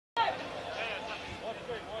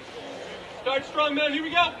Start strong, man. Here we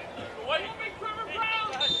go.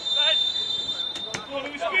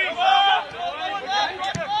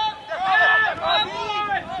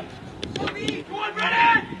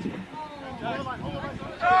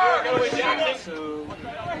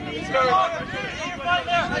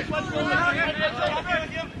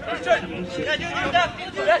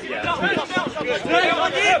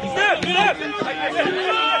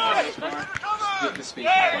 The space.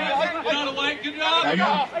 Good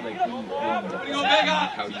job.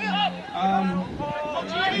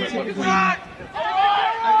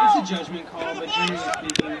 It's a judgment call, but generally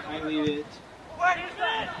speaking, I leave it.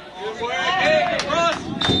 Good work. Hey, good cross.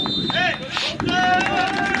 Hey.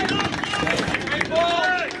 Great ball.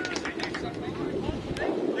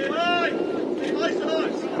 Stay high. Stay high, son.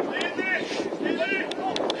 Stay in there. Stay there.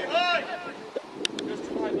 Stay high.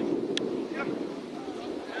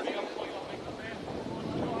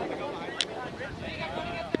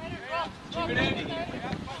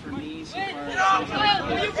 For me, so far, now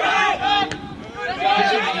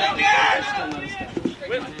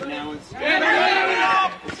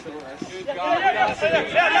it's still less.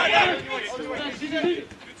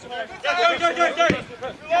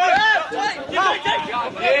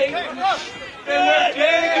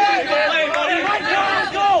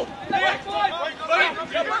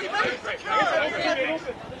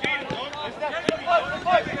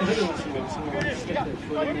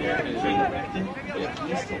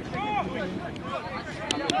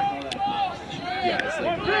 Yeah, it's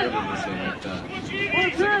like literally the same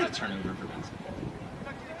like the turnover prevents it.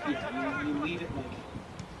 You leave it like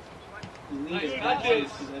you leave it back to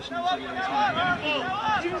his possession until the other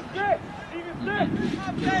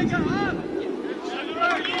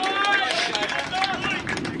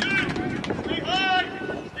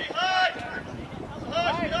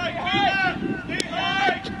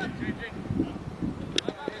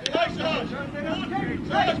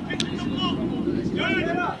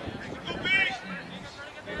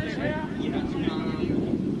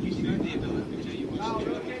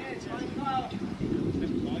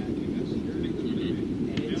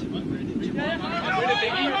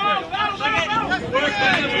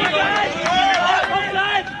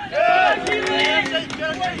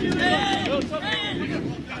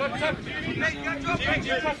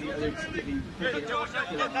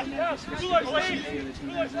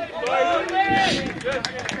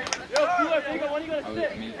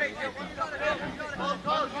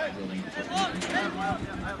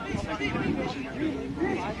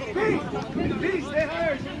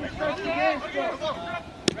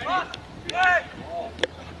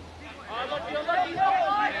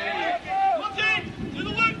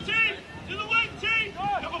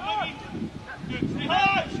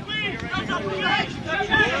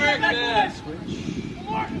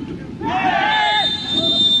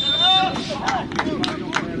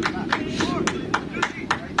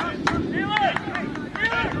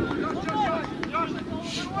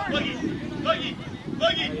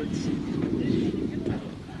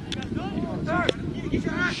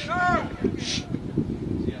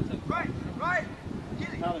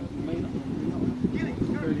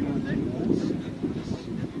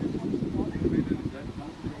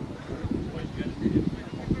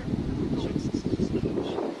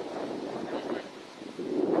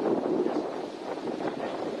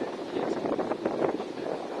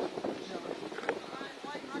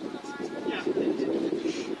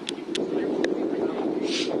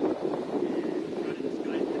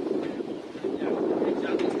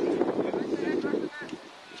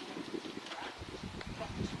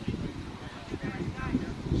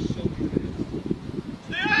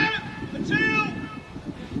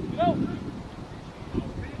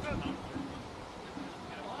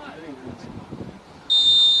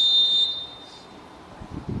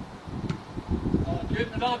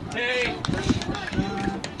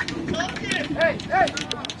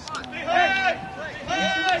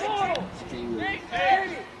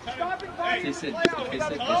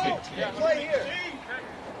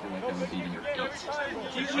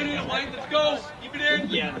Keep winning it, Mike. Let's go. Keep it in.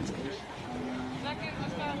 Yeah, that's good.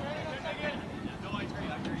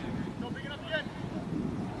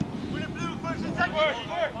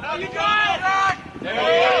 Now you got it. There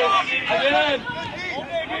it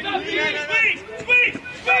is. Squeeze.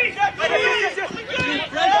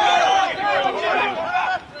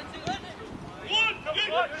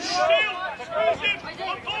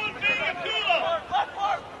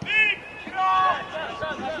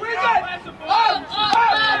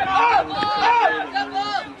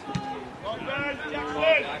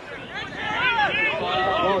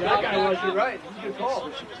 Oh, that guy was, you're right. He's a good call.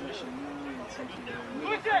 Push it.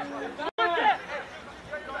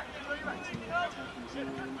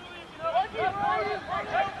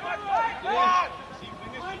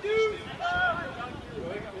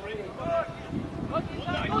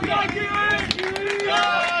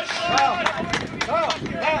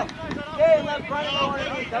 Brennan go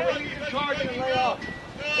underneath. That way you can charge and lay off.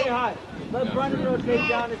 Stay high. Let Brennan rotate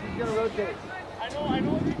down if he's going to rotate. I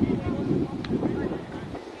know.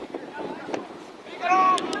 Get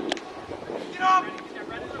up! Get up!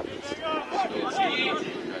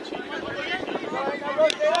 Now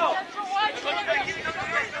rotate out.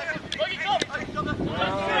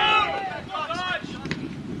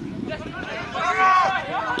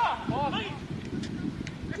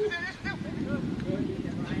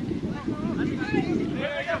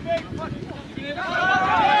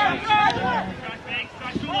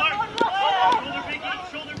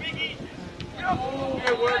 Shoulder biggie.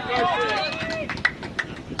 Good work, Garcia.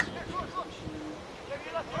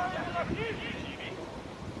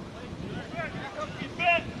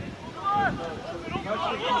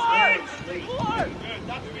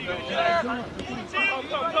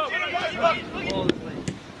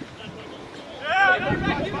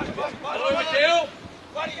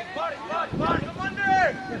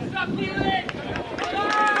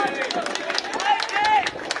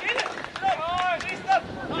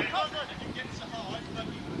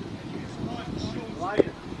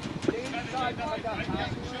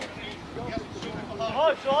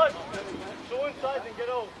 Go inside and get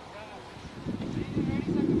out.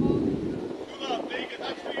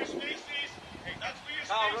 That's for your spaces. Hey, that's for your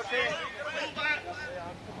spaces. Move back.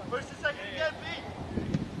 First and second again, B.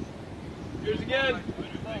 Here's again.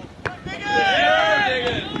 Dig it!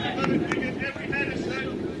 Every head is set.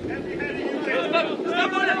 Every head is set.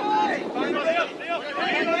 Step on it!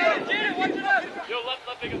 Yo, left,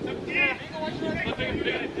 big up.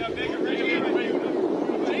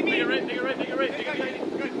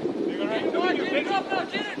 Take it, drop now,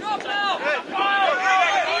 get it, drop now!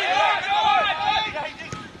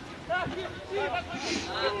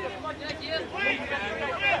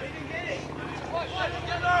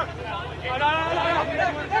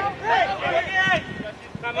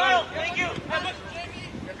 Thank you.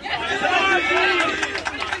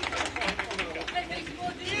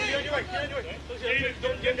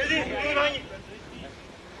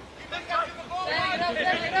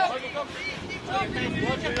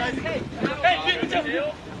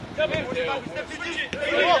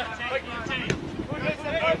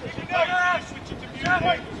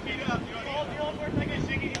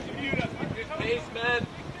 Pace, man.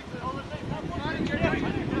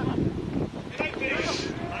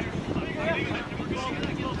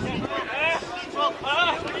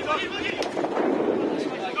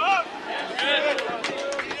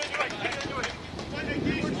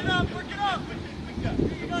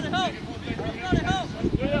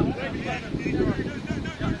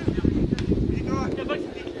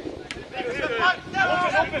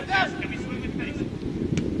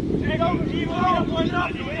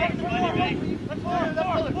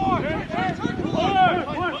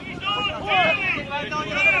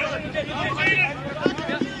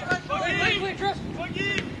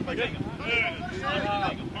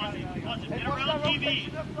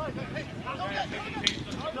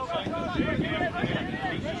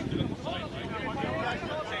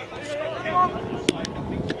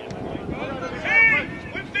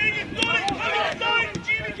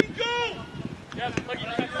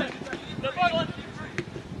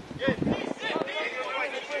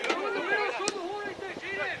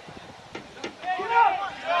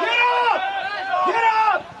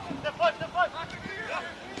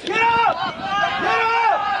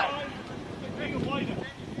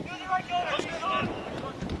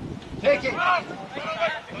 Take it.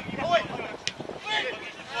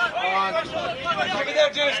 Keep it there,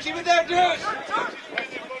 Deuce. Keep it there, Deuce.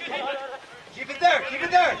 Keep it there. Keep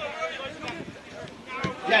it there.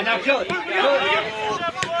 Yeah, now kill it. Kill it.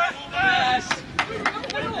 Yes.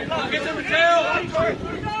 Get to Mateo.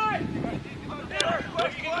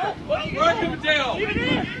 Work to Mateo.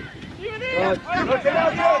 Rotate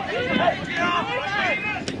out, Joe.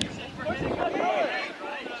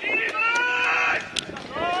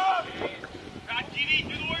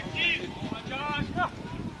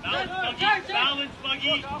 Balance,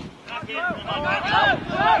 Buggy. Back in.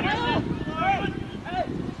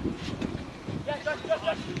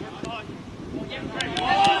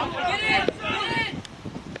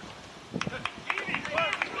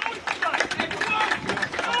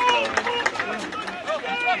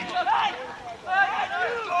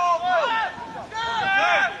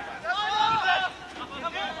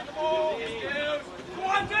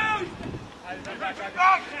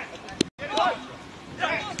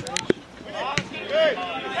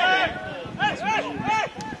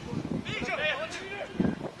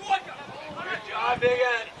 Big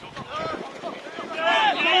Ed.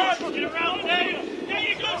 Get around, Dave. There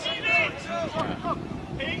you go, Steve.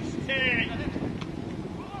 Pace, Terry.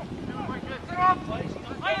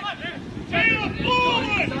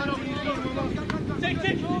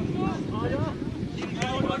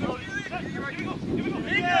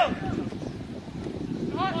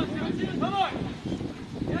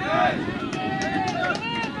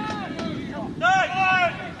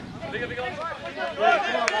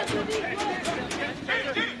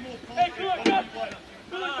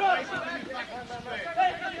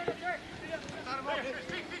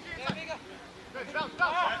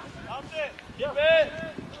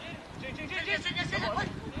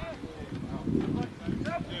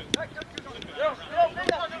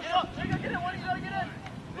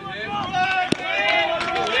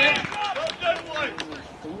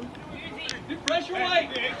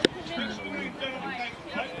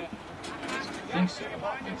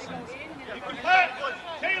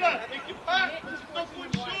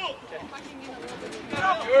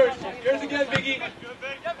 Yours again, Biggie.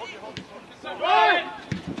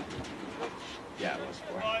 Yeah, it was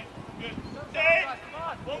 4. Good. Stay.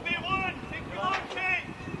 1v1. Come on, Kate.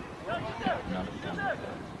 Not a done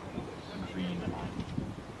green line.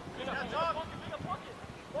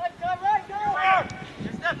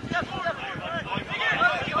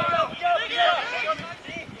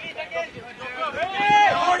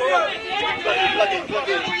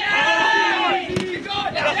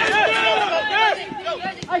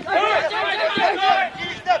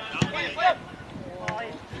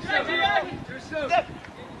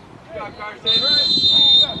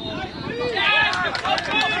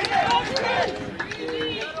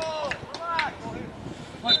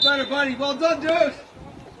 Much better, buddy. Well done, Deuce.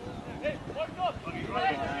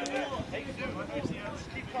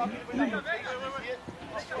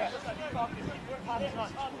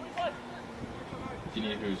 Do you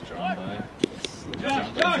need who's drawn by? Josh,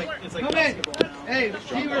 come in. Hey,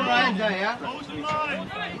 see where Ryan's at, yeah?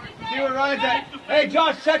 See where Ryan's at. Hey,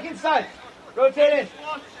 Josh, check inside. Rotate in.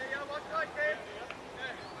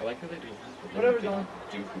 I like how they do. Whatever's on.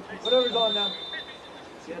 Whatever's on now.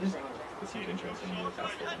 See, this is interesting. You look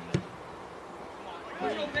past it.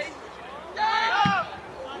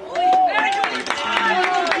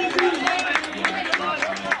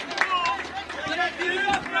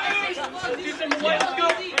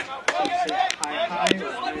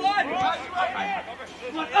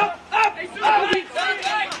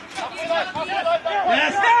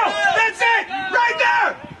 Yes, now! That's it! Right there!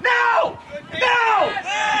 Now! Now!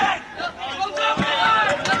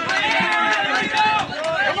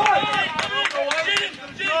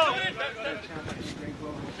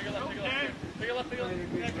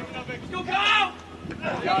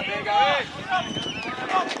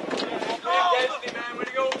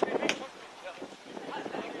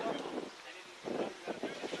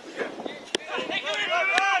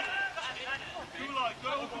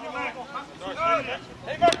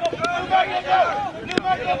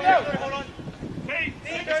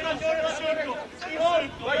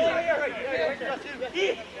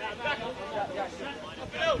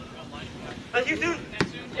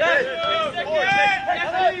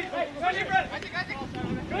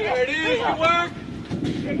 There it is, good work!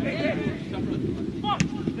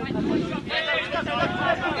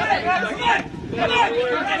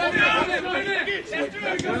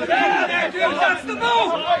 That's the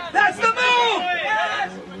move! That's the move!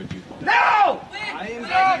 Now!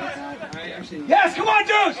 Yes, come on,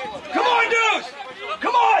 Deuce! Come on, Deuce!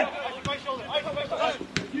 Come on!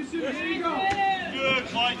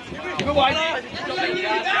 Good one. All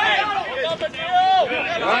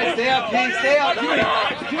right, stay up, King. Stay up. Come here.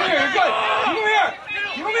 Come here. Good. Come here.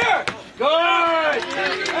 Come here. Good.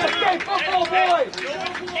 Let's go, football boys.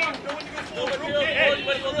 Let's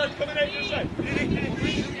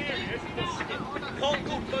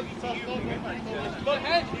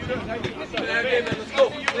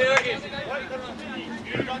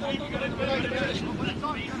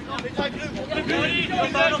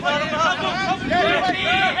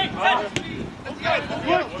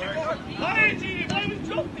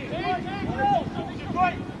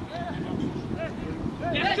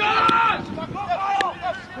go.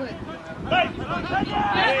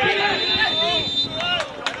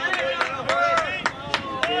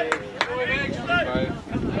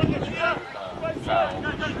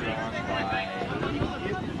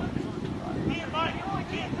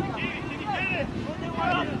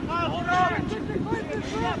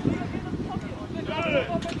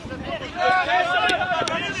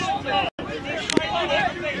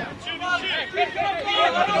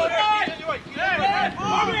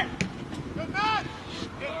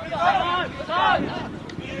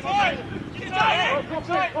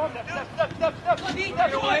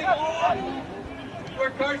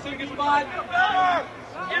 Work hard so you can spot.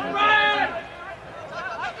 Get Ryan!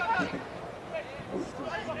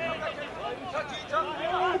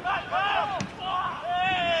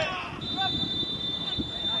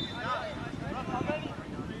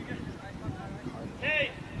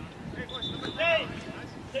 Hey,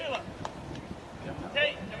 Taylor.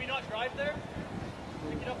 Hey, can we not drive there?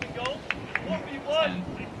 Pick it up and go. 1v1.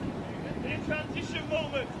 In transition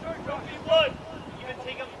moment. 1v1. Even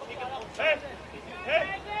take up. Hey.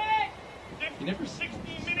 You never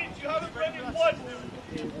 16 minutes. You haven't run it once.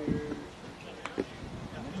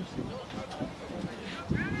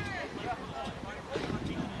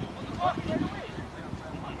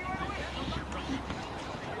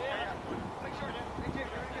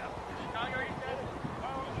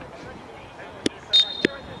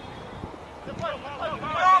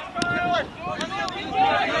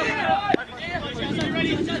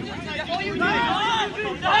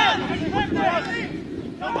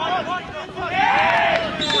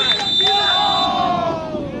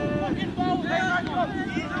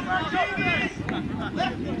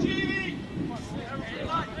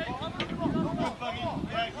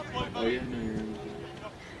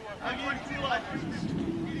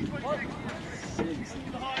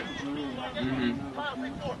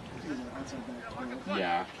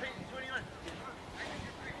 Yeah.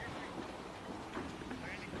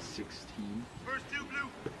 16. First two blue.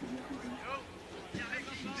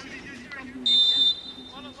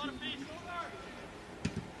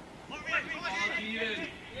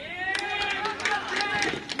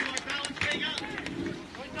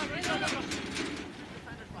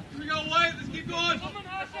 We go White, let's keep going.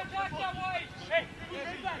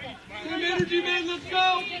 Same energy, man, let's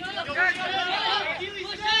go.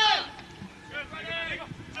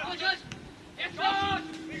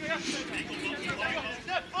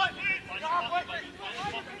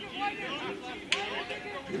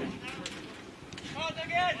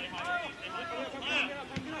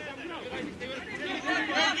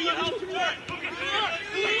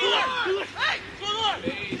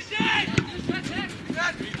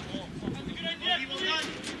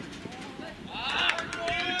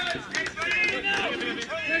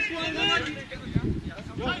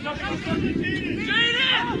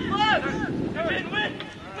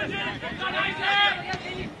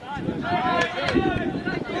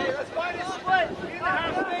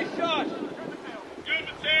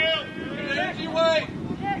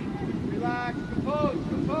 Relax,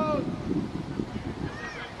 compose.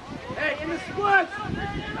 Hey, in the splits!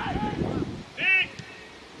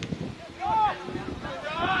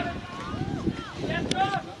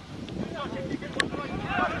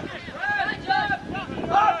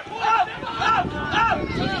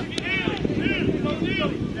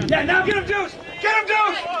 Yeah, now get him deuce! Get him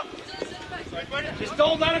deuce! Just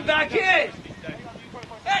don't let him back in!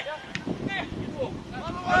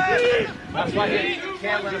 That's why you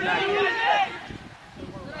can't let him back in.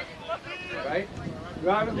 Right?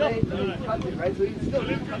 Drive him late, and then cut it, right? So you still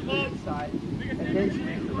cut to the inside, and then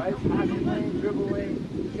squeeze it, right? Pass it lane, dribble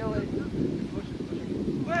lane, kill it, push it.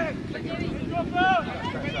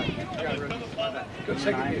 Go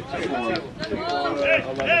second here.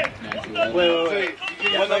 Wait.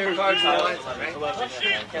 What number cards are lines on, right?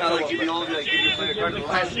 Kind of like you know, like give your player card to the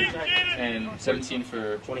lines. And 17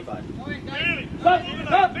 for 25. Up!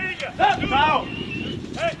 Foul!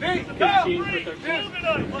 Hey, 15 for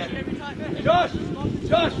 13. Josh,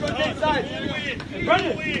 rotate side.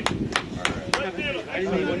 Brendan!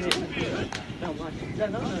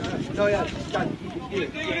 No, yeah, just got he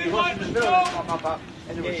wants in the middle and pop,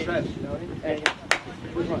 and then we're stretched, you know? And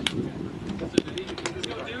which one?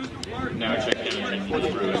 Now check it.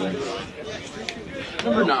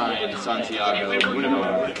 Number 9, Santiago Unabo.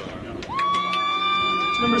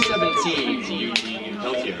 Number 17, Eugene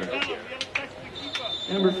Peltier.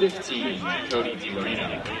 Number 15, Cody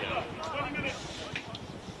DiMarino.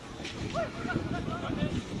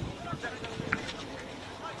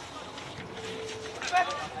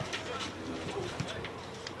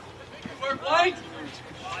 Work White.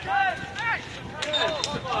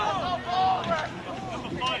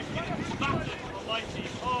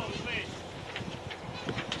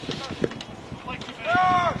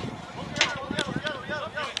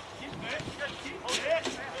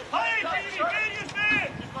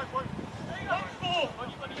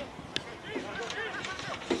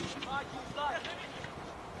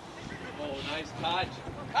 Oh, nice touch.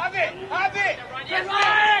 Have it! Get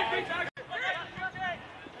right!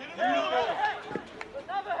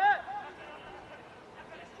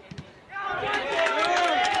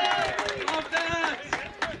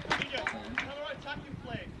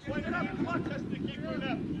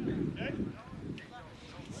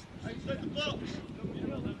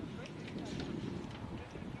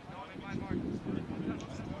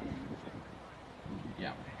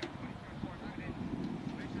 Yeah.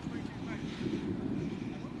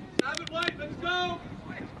 Have it, White, let's go!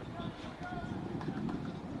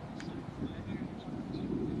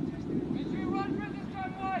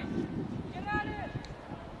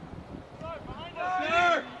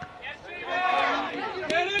 Sir!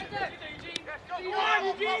 Get it! Come on,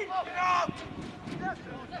 Eugene! Get up!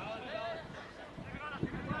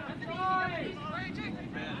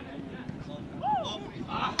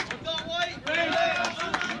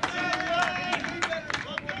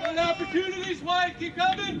 Good opportunities, White. Keep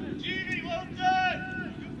coming. Genie, well done.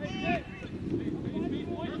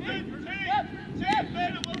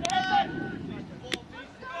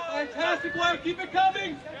 Fantastic, White. Keep it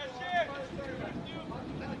coming.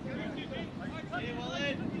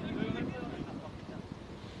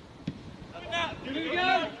 Do it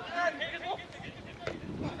again.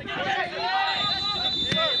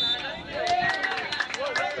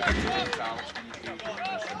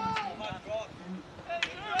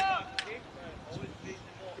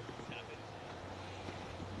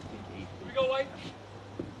 White.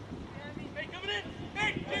 Hey, coming in.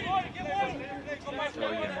 Hey, get one.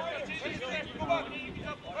 Throw you in.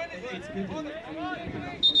 It's good to, I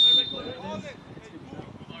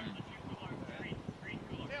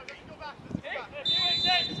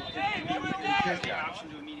mean, there's the option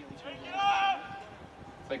to immediately turn it on.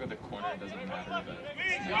 It's like with the corner, it doesn't matter, but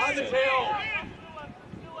it's On the sick. tail.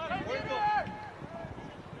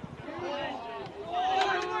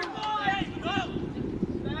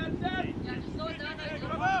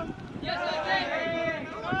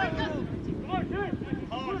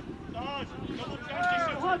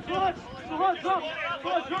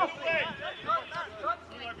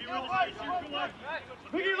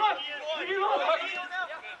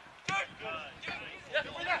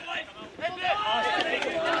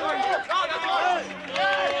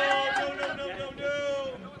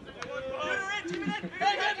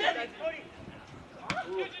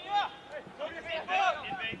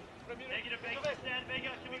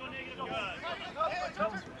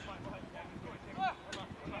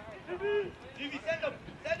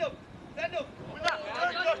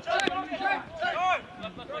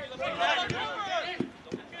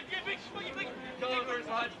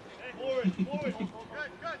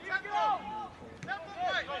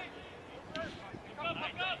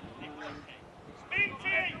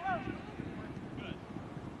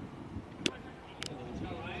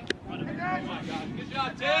 Good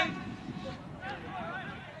job, Tay.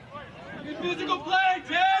 Good physical play,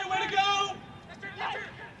 Tay. Way to go.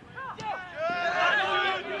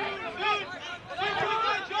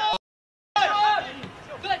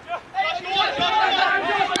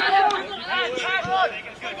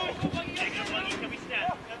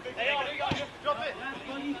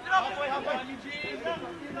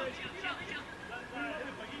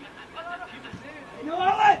 No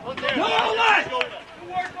outlet! No outlet!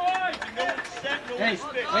 Hey,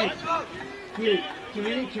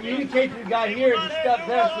 communicate to the guy here to step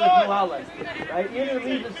there so there's no outlet. Right? Even if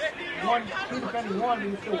leave us two defending one, we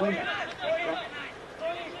can still win that.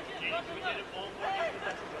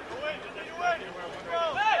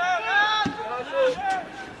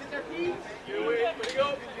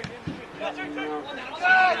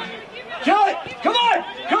 Right? Kill it! Come on!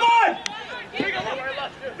 Come on!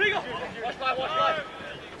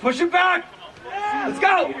 Push it back! Let's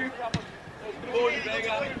go!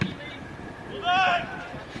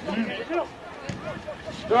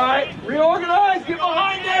 Alright, reorganize! Get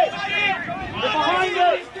behind it! Get behind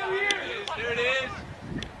it! There it is.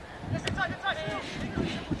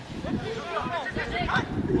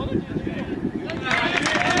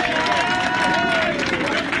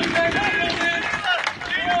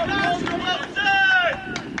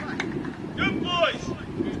 Good boys!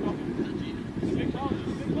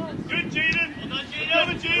 Good, Jaden! Well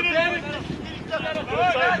done, Jaden!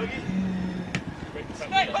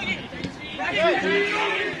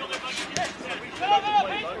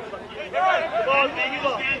 Come on,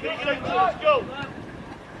 make it up, let's go!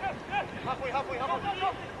 Halfway.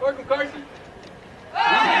 Work with Carson.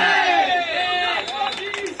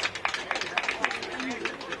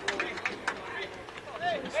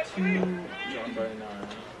 It's too young by now.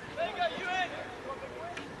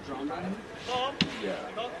 Drawn by him? Yeah.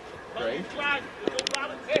 Right?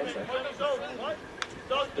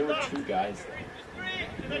 There were two guys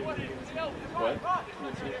there.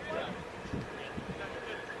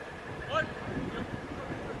 What?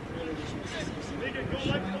 Yeah. Bigger, go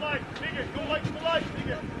like to the line. Bigger, go like to the line.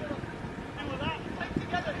 Bigger. Do that. Fight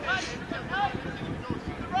together, guys. Out. To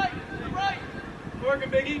the right. Working,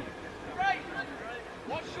 Biggie. To the right.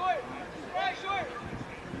 One short. Right, short.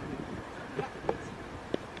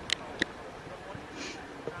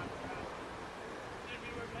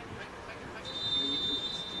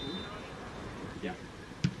 Yeah.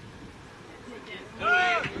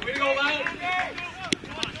 Way to go, Lyle.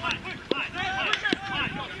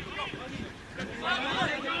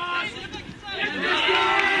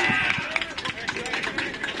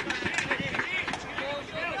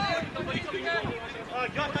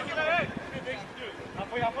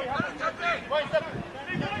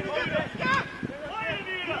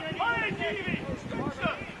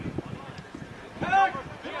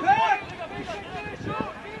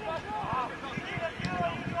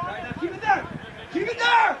 Keep it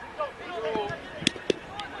there!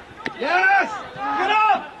 Yes! Get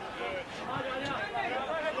up!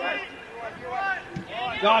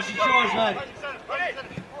 Josh, it's yours, man.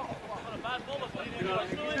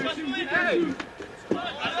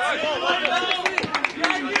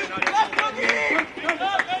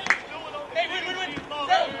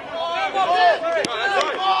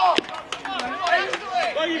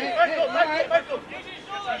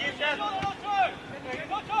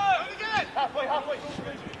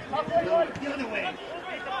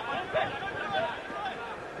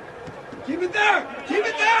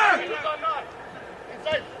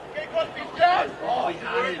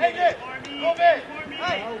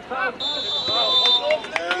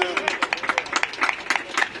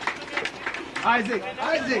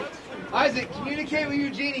 Isaac, communicate with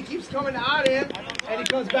Eugene. He keeps coming out of him, and he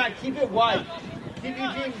comes back. Keep it wide. Keep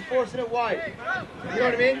Eugene forcing it wide. You know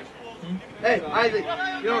what I mean? Hey, Isaac,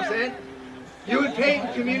 you know what I'm saying? You and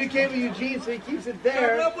Peyton communicate with Eugene so he keeps it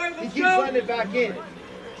there. He keeps letting it back in.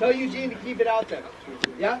 Tell Eugene to keep it out there.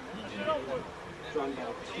 Yeah? Drawn by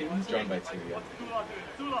two. Drawn by 2, yeah.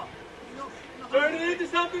 Turn it into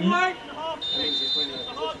something, Mike. I think he's playing that.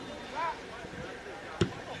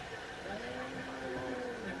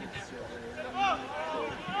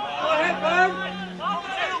 Go ahead, bud.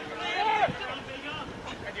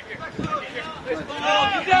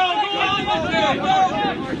 Get down, go on, go.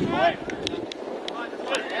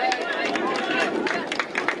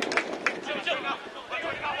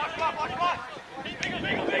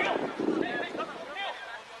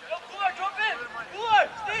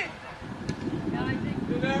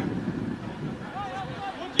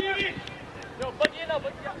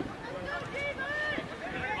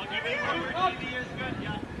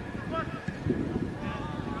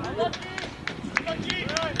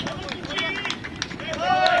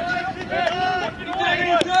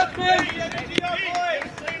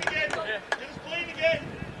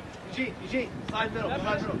 Eugene, slide middle.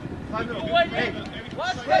 Hey,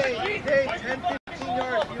 stay 10, 15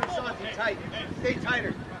 yards. You and Santi, tight. Stay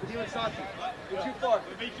tighter with you and Santi. You're too far.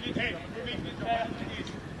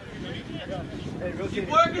 Hey, rotate. Keep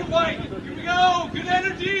working, Mike. Here we go. Good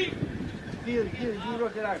energy. Feel it. You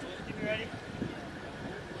rotate out. Keep me ready.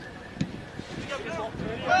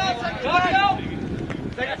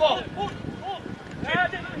 Second ball.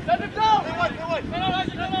 Send it down. Come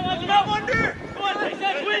on, Wonder. Come on, take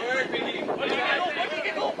that switch.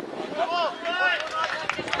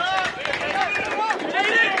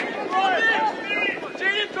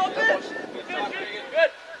 Jaden, drop it.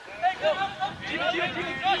 Good.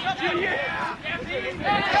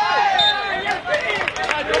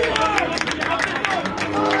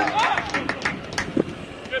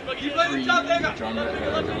 Keep letting the top hang up. Drawn by 2.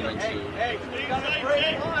 Hey, we got to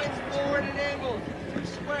break lines forward and angles.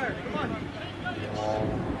 Square, come on.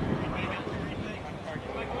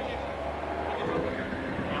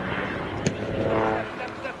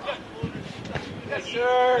 Yes,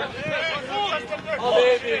 sir. Oh,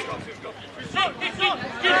 baby.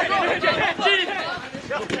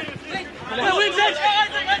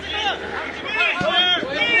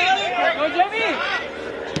 Go, Jamie.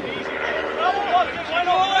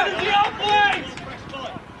 Final energy outplays.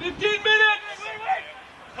 15 minutes.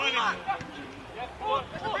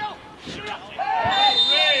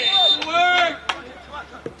 Work.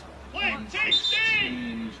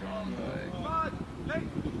 116 drawn by...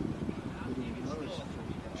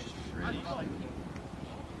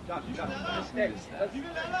 Josh, just stay.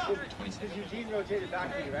 Because Eugene rotated back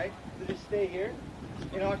to you, right? So just stay here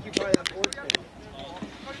and occupy that fourth space.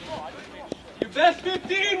 Your best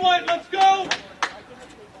 15, White. Let's go.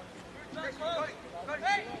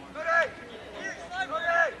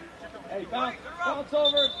 Hey, bounce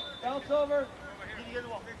over.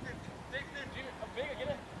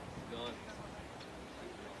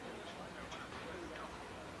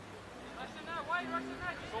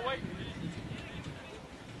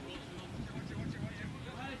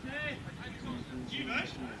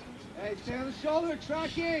 Hey, stay on the shoulder,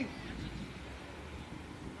 tracking.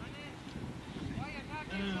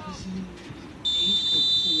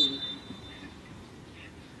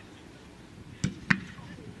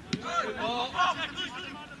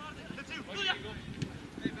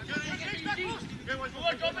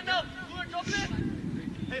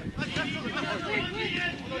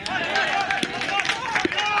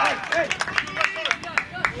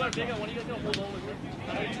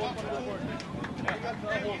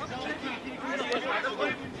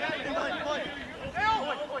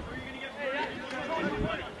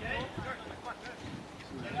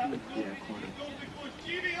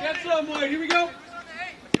 Get some, White. Here we go.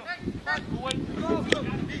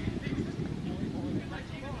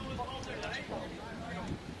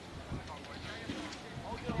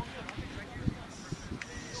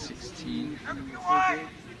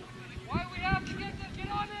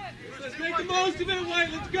 Let's make the most of it,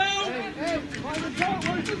 White. Let's go. Hey, find the zone.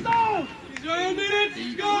 Where's the zone? These are our minutes.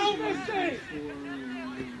 Let's go.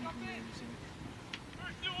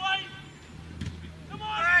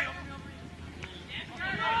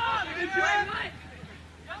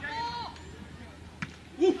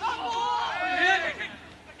 Woo.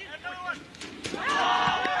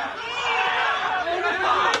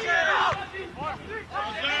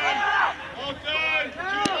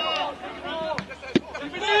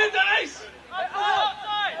 Keep it in, nice.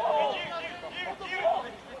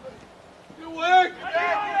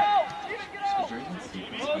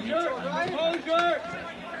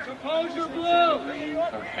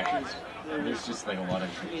 like a lot of.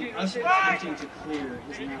 I mean, us attempting to clear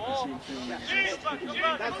is not the same thing.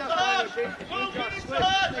 That's not fine, okay? If you just switch,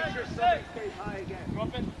 make sure somebody stays high again.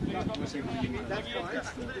 That's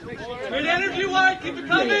fine. Great energy, White. Keep it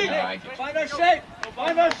coming. Yeah, Find our shape.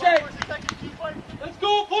 Find our shape. Let's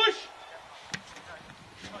go, push.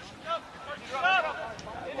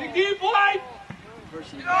 Dig deep, White.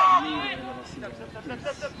 Personally, me, I see that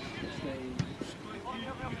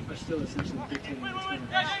are still essentially dictating what's going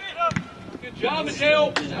on. Good job,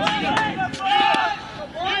 Mateo. Don't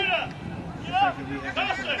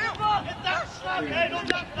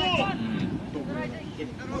really hit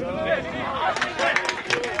it.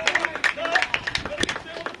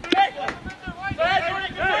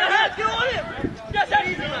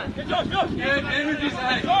 Good energy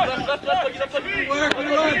side. Work, good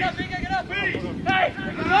run. Hey,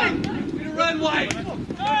 good run, White.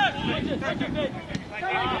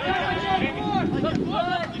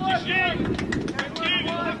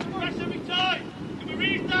 Press every time. Can we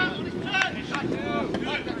read that on his turn?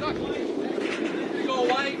 Here you go,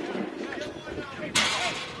 White.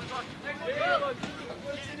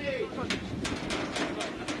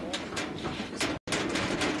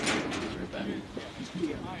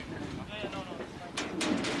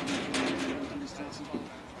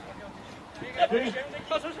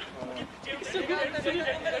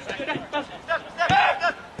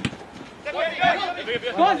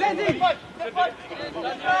 Go on, Zenzi!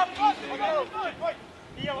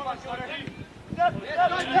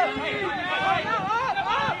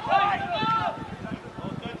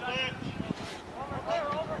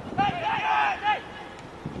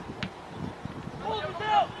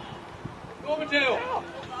 Go, Mateo.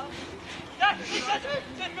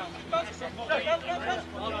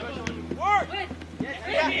 Work. Here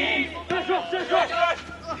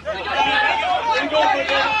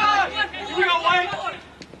we go, White.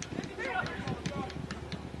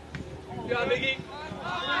 Good job, Biggie.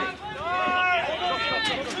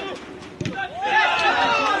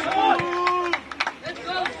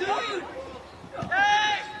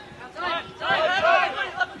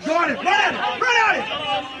 Jordan, run at it! Run at it!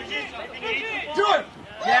 Do it!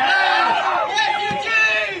 Yeah!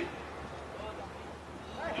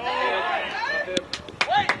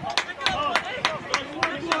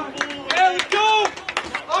 Let's go!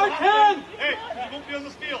 R10! Hey, you won't be on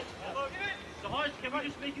this field. So hard, can we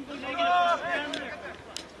just make him go negative?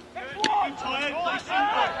 You're tired, play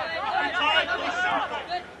simple. You're tired, play simple.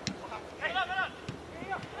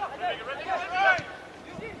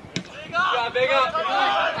 Good job, big up. Get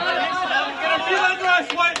our feet under us,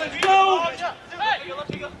 White. Let's go!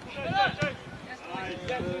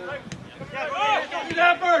 Good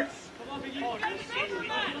efforts!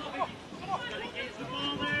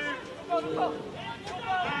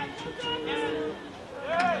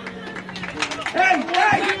 Hey!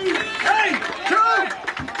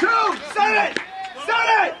 Two! Set it!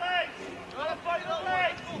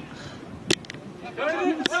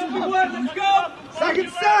 Let's go! Second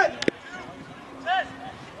set!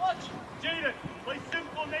 Jaden, play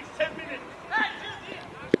simple next 10 minutes.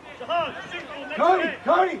 Shahad, simple next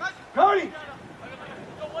 10. Cody!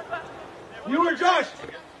 You or Josh?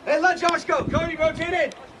 Hey, let Josh go. Cody, rotate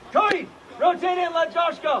in. Cody, rotate in, let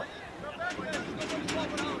Josh go.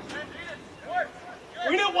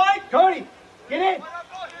 Read it, White! Cody, get in.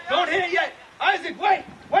 Don't hit it yet. Isaac, wait.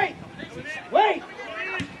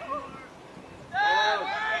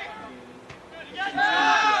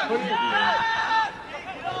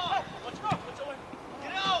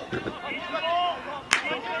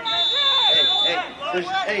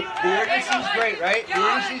 Hey, the urgency's great, right? The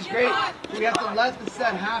urgency's great. We have to let the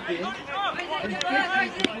set happen and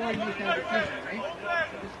fix it before you make that decision, right?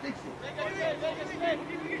 Just fix it.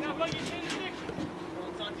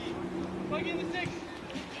 Plug in the six.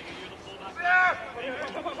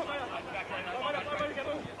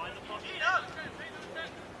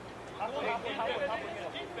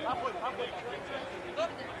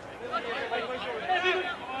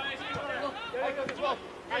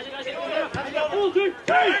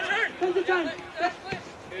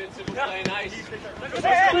 Good, simple play, nice.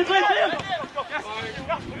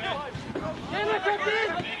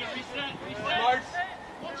 Marks.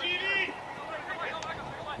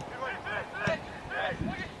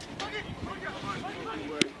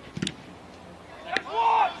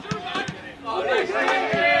 Oh, nice.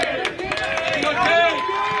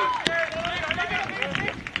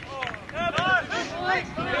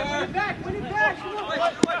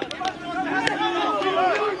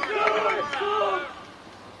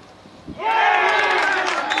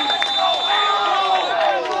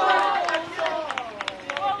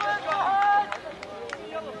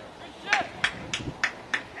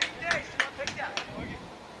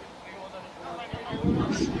 Take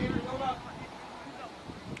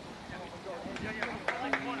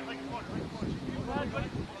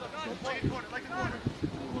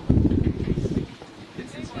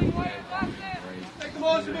the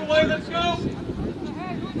ball some away, let's go!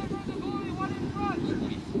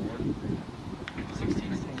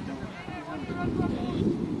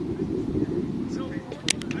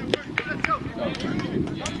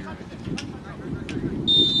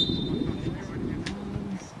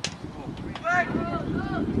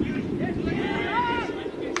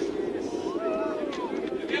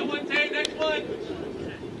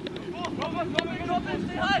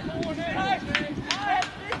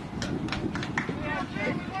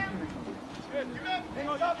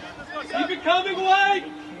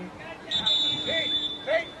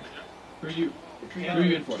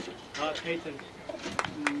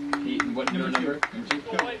 8, what your number?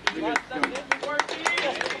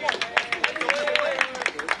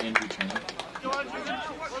 Andrew Turner.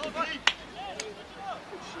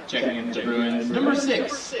 Checking in the Bruins. Number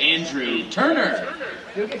 6, Andrew Turner.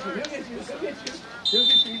 He'll get you.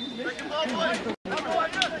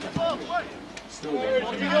 Still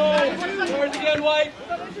Towards again, White.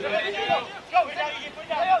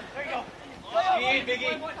 Speed,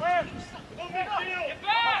 Biggie.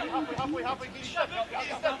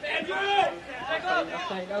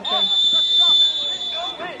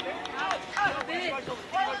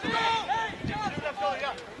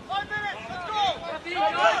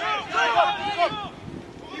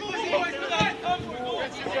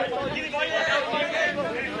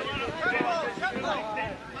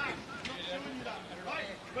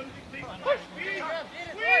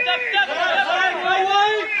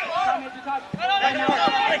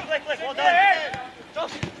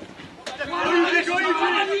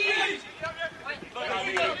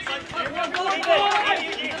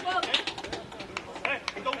 Halfway.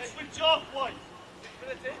 Don't switch off, White.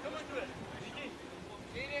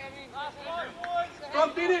 From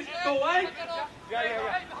finish, go White.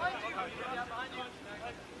 Yeah.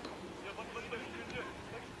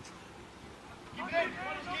 Keep it in.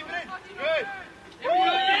 Good.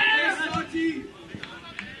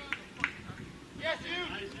 Yes, you.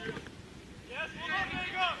 Yes, there you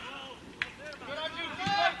go. Good on you. Keep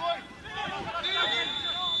that, boy.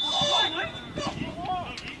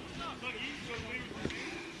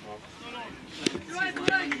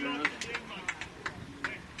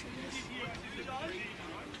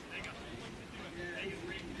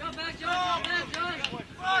 Back, John.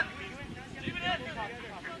 Keep it in.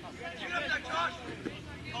 Keep it up there, Josh.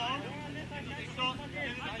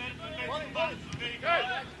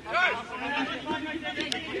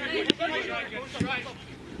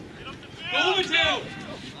 Go Mateo.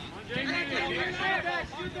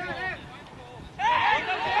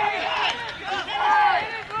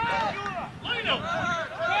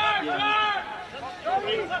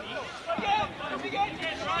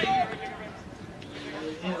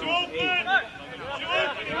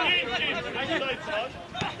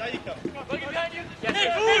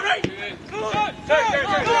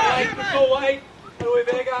 Go White. Go away,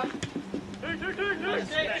 Vega.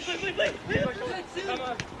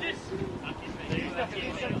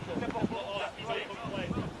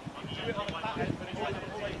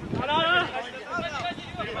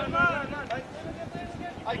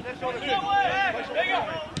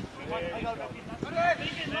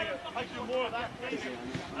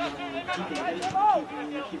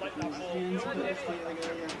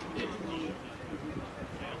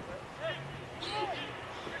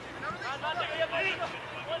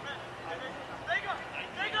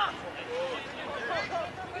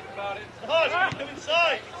 Come on. Come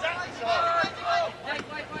inside. Exactly, Sahaj.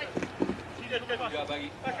 Yeah, Baggy.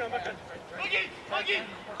 Back on. Buggy.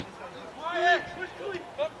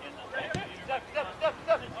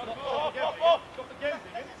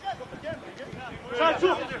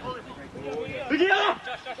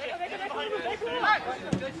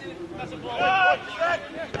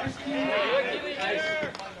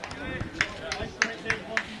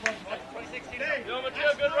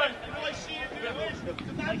 Good run.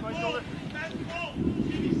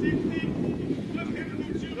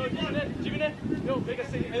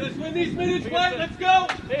 Hey, let's win these minutes, White. Let's go.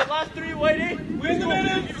 Hey, last 3, Whitey. Win the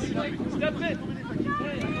minutes. Steps in.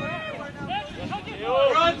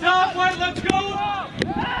 We're on top, White. Let's go.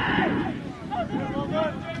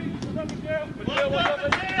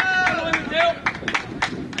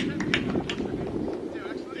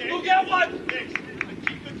 We'll get one.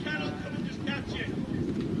 Keep the cat on, come and just catch it.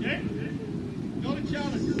 Okay? Go to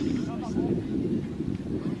challenge.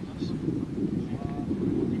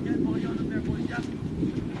 Get ball on there, boys. Yeah.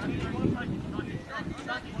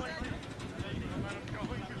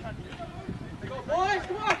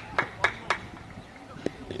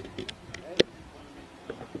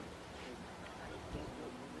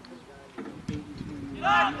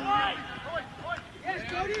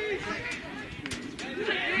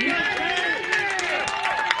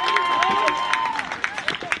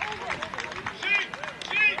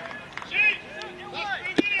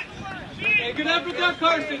 Hey, good effort there,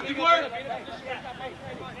 Carson. Good work.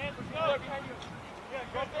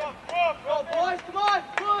 Go, boys, come on,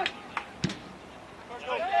 come on.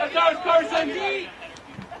 That's ours, Carson.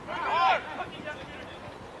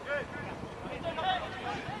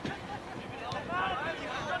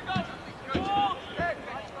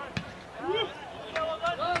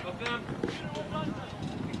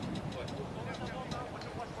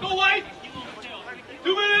 Go, White.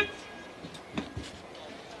 2 minutes.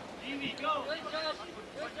 Easy, go.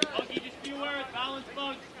 Buggy, just be aware of balance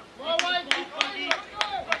bugs. Go, White. Buggy.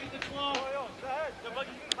 Buggy's the claw.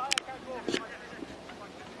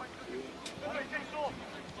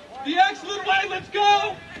 The excellent way, let's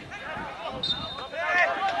go!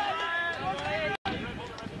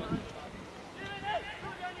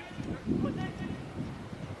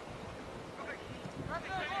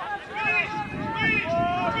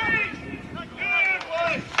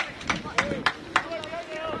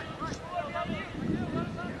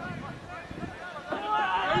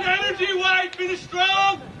 Good energy, White, finish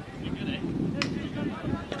strong!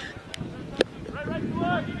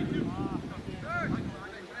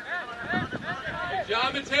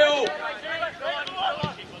 John Mateo.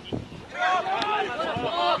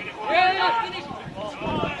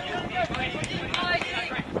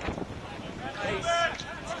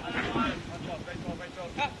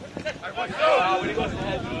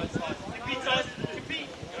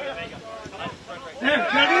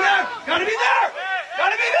 Gotta be there!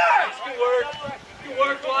 Good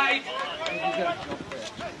work, White.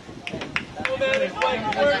 Come on, man, it's White,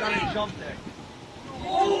 good work. Jump there.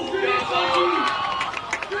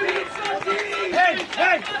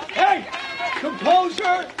 Hey!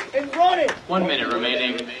 Composure and run it. 1 minute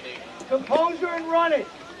remaining. Composure and run it.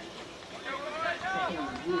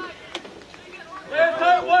 Hands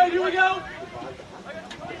tight, White, here we go.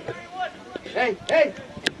 Hey,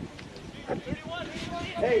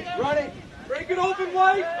 run it. Break it open,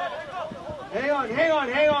 White. Hang on.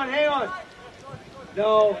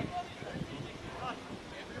 No.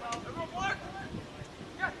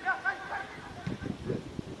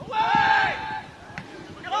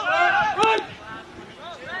 Run!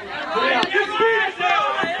 Good speed!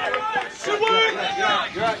 Good work!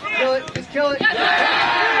 You're right. Kill it. Just kill it. Run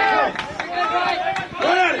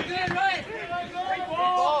at it!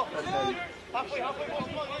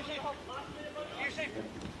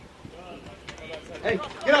 Hey,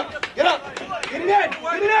 get up.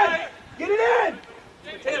 Get it in.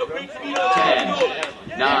 Mateo, great speed on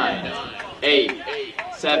 10, 9, 8,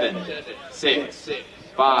 7, 6,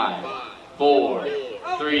 5, 4,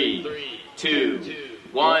 3, 2,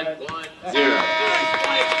 1, 0.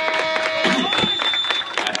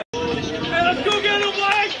 Hey, let's go get him,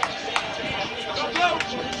 White!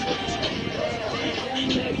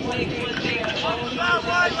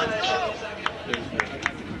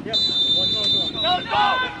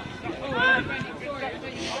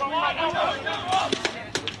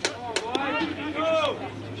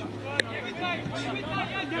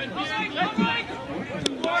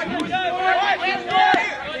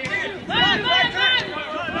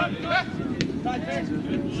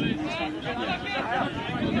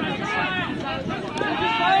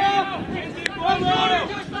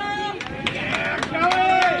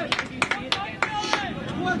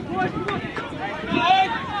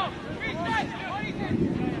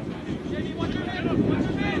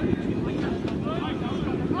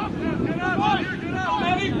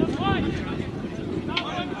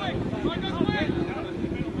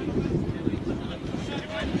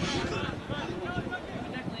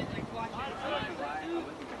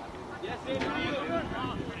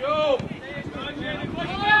 Go!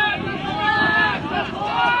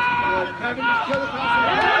 Kevin, just kill the pass.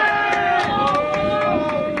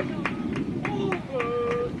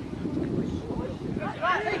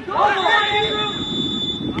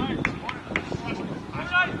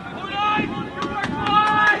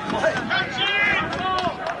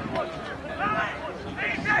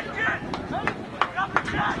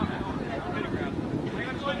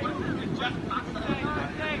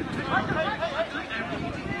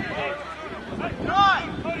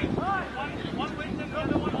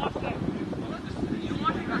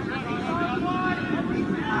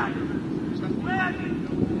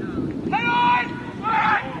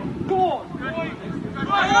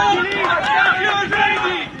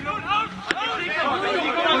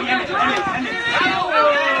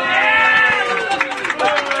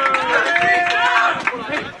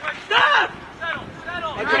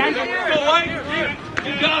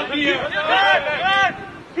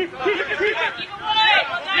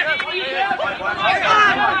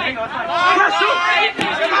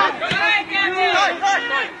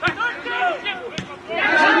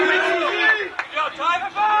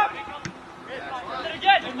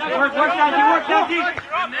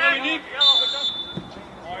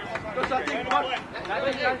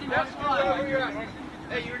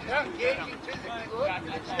 Hey, you were just engaging physically.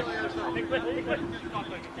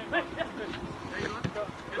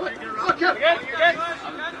 Look. Look up.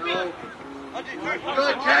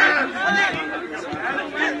 Good, Cam.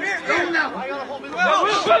 Go now.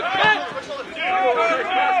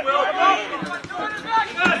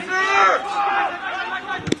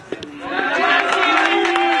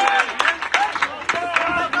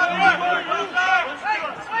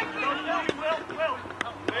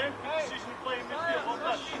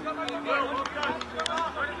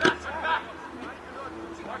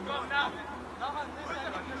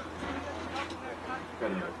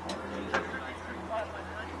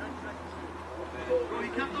 He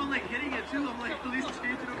kept on like hitting it too. I'm like, at least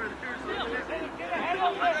change it over there.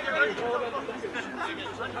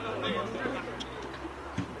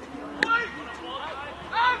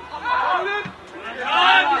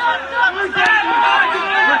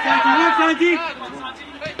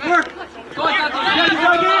 Work! Go on, Santi!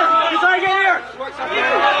 He's right here!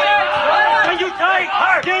 When you tight!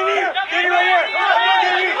 Hard! Get in here! Get in right here! Get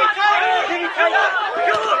in here! Get in tight!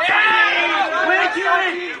 Wait, get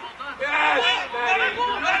in! Yes!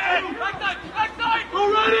 Go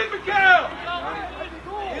right in, Miguel!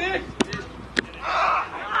 Get in!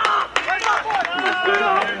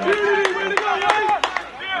 Way to go, right?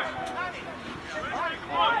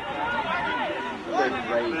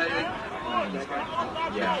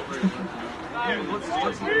 Yeah.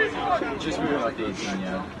 Just moving like 18,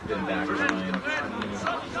 yeah. Been back behind.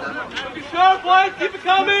 Go, Blake! Keep it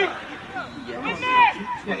coming!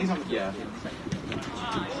 Yeah, he's on the. Yeah.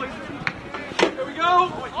 Here we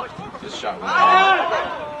go! This shot was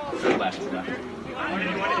left.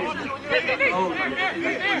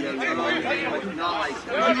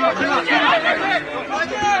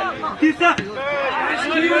 Keep that!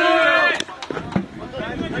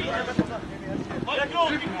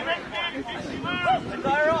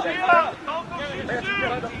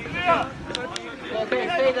 Okay,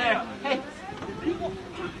 stay there. Hey.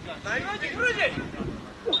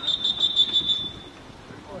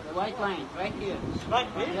 The white line, right here.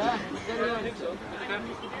 Yeah, stay there.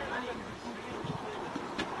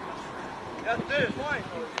 That's this.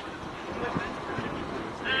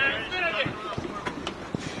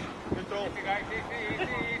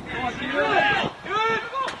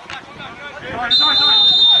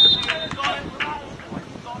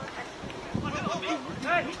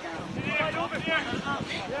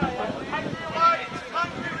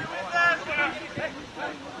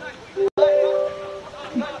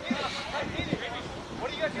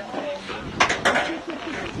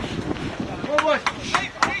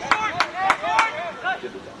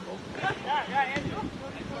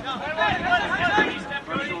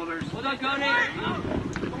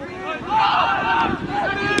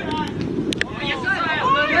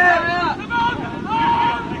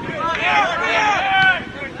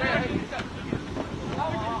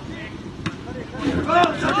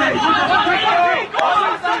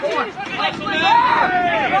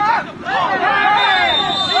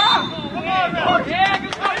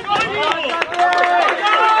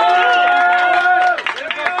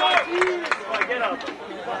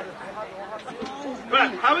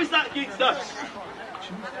 How is that against us?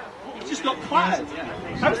 He just got clattered.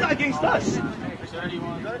 How is that against us?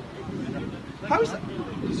 How is that?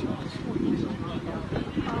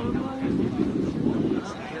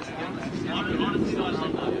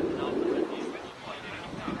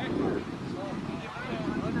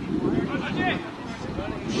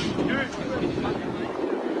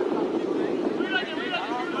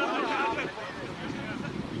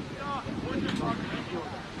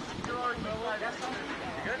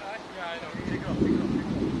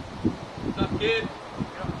 Kid.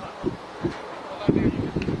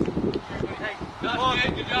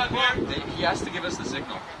 Good job, He has to give us the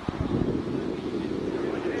signal.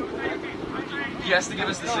 He has to give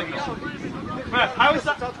us the signal. How is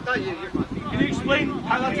that? Can you explain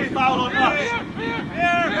how that's a foul on us?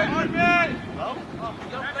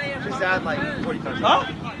 Just add like 40 times. Huh?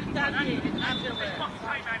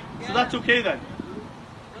 So that's okay then?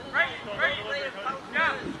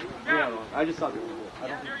 Yeah, I just thought it was.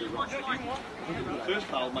 First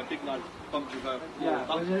foul, my big man bumped him out. Yeah, That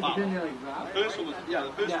but was then foul. they like grab. The first one was,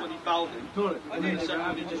 the first one he fouled him. Totally. And then the second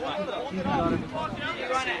one he just went. Do you want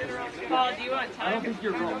it? Paul, do you want I time? don't think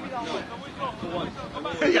you're wrong.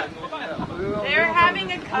 Yeah. They're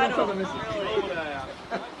having a cuddle.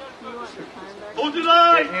 Hold your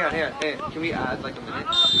line! Hang on. Hey, can we add like a minute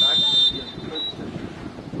back?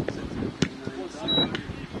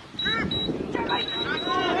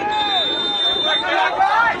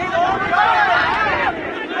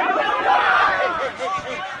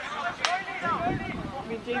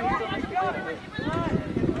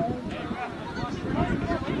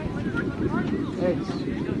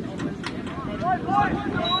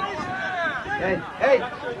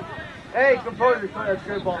 Hey, composure. That's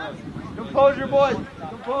good ball. Composure, boys.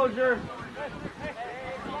 Composure.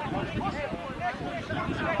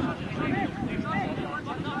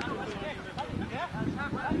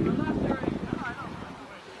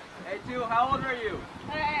 Hey, two, how old are you?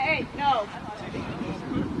 Hey, no.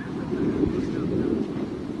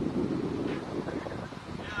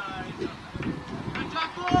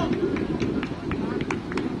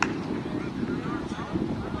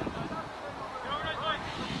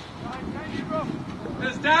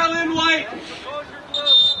 Let's dial in, White.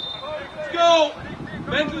 Let's go.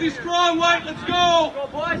 Mentally strong, White. Let's go. Go,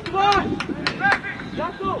 boys, come on.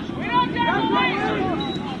 We don't get away.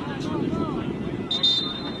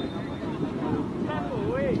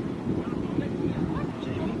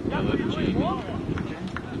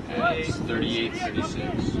 It's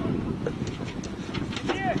 38-36.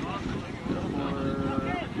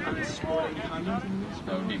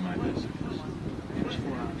 That would be my best.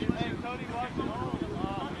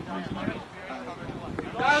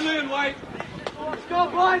 Dial in, White. Let's go,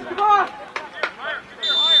 boys, come on.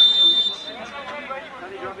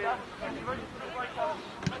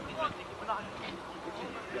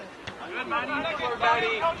 Good, Maddie. Poor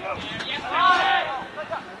Maddie.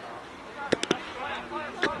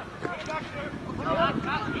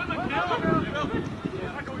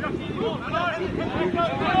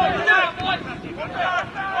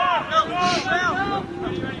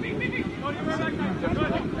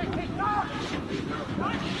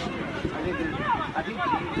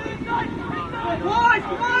 Boys,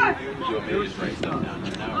 come on. Do you want me to just write stuff down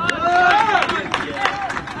right now?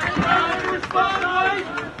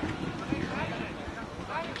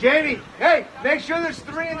 Jamie, hey, make sure there's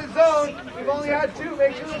 3 in the zone. We've only had 2.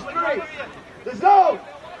 Make sure there's 3. The zone,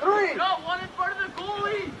 3. No, one in front of the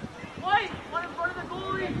goalie. White, one in front of the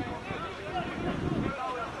goalie.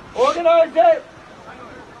 Organize it.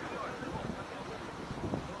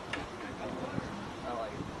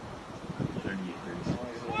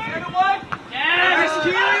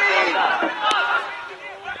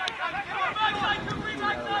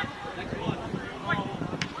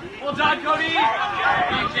 Well done, Cody.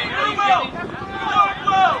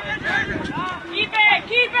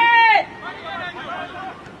 Keep it!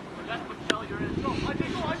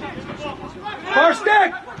 Far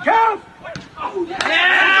stick, count.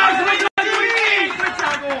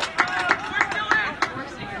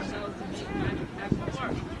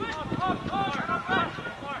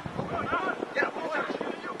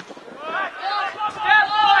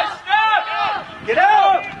 Get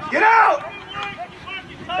out! Get out!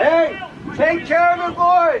 Hey, take care of it,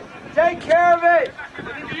 boys. Take care of it.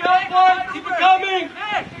 Keep it up, boys. Keep it coming.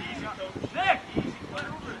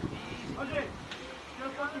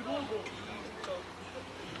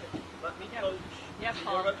 Yeah,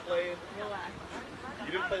 Paul. Relax.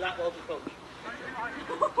 You didn't play that well to coach.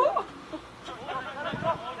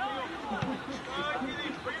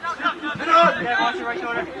 Yeah, watch your right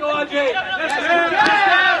shoulder. Go on, Jay.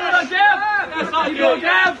 Yes, Jab. That's all you do,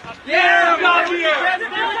 Jab. Yeah, we got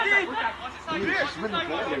here.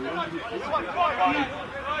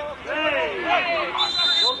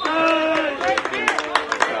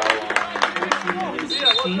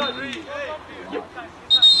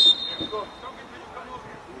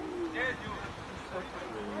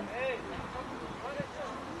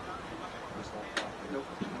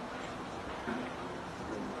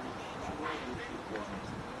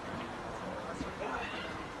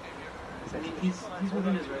 He's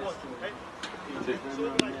within his rights to run there.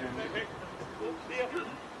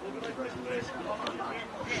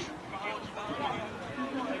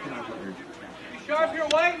 You sharp here,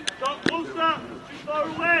 White. Stop close up. Too far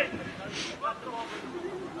away.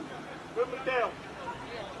 Good McDale.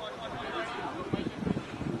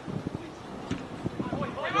 Good,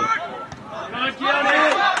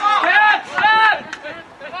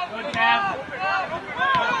 Good, Cab.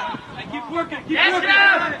 Keep working. Keep Yes, working.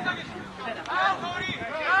 Cab.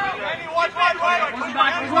 Wide.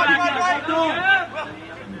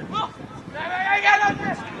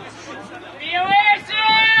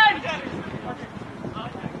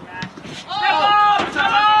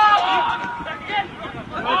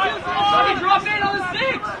 Drop in on the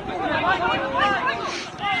six! Go,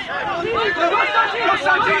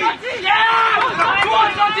 Santi! Yeah! Go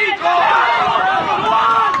on, Santi! Go on!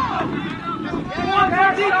 Go on,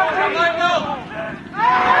 Santi!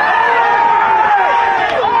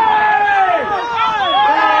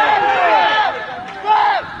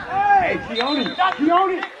 Hey, Keone!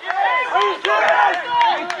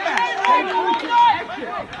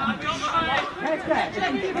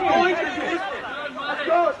 Are you serious?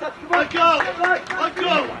 Let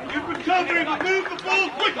go! You're recovering, but move the ball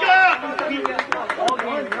quicker!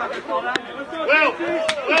 Well,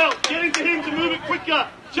 get into him to move it quicker!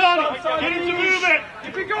 Charlie, get him to move it!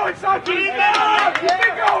 Keep it going, Santi! Get in there! Keep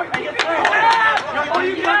it going! Keep it going! All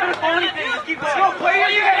you got to only thing is keep it going. Play it!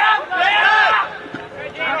 Play it up!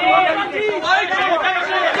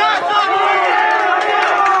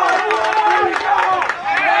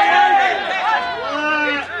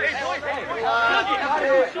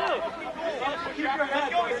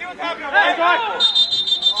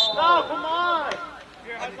 No, come on!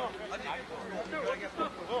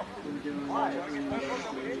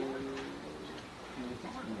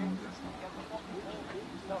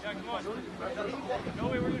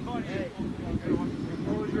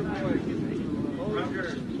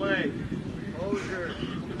 Play.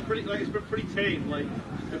 It's been pretty tame. Like,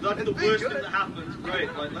 if that's the worst thing that happens, great.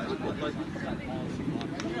 Like,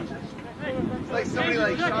 It's like somebody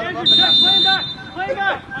like shot him up and Play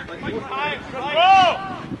back!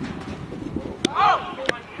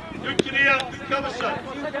 Good Kinnear, good cover, son.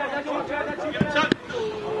 Get a touch.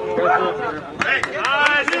 Hey,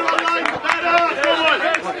 nice. Zero line, better. Go on.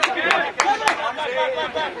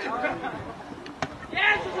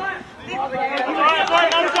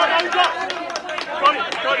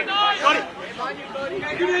 Got it.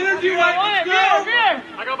 Good energy, right? Let's go!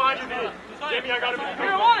 I got behind you, Jamie, I got him.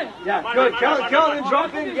 yeah, good. Kellen,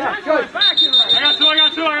 drop in. Yeah, good.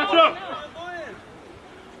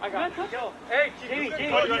 I got two. Hey, Jamie.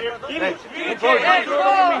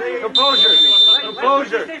 Composure.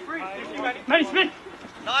 Hey, Smith.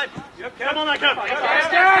 Come on, that cup.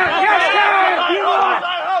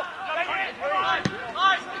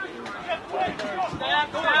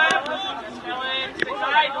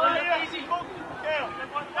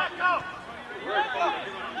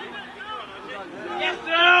 Yes,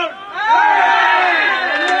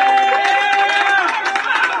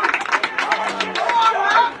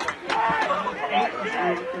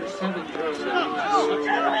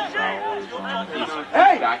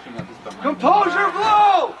 Hey! Composure,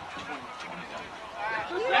 Blue!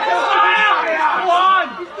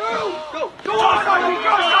 Go on, Santi!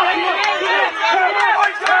 Go, Santi!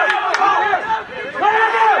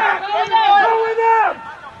 Go with them!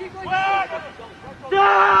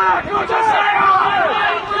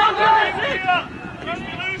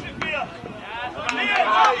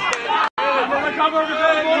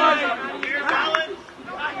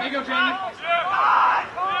 Go to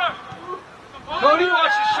Cody,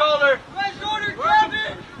 watch his shoulder. Grab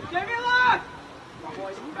it! Give me left!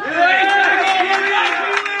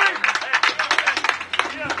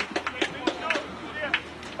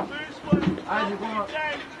 Isaac, warm up.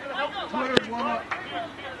 Twitter, warm up.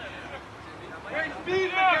 Speed,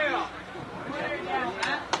 Miguel.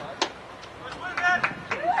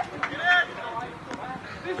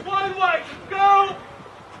 This one way, let's go!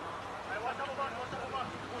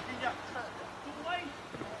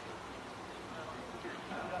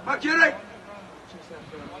 Back here, I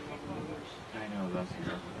know that's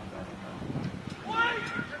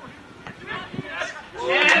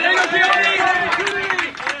Yeah, there goes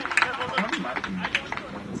Keone!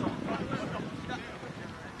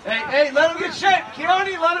 Hey, let him get shape.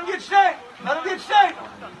 Keone, let him get shape.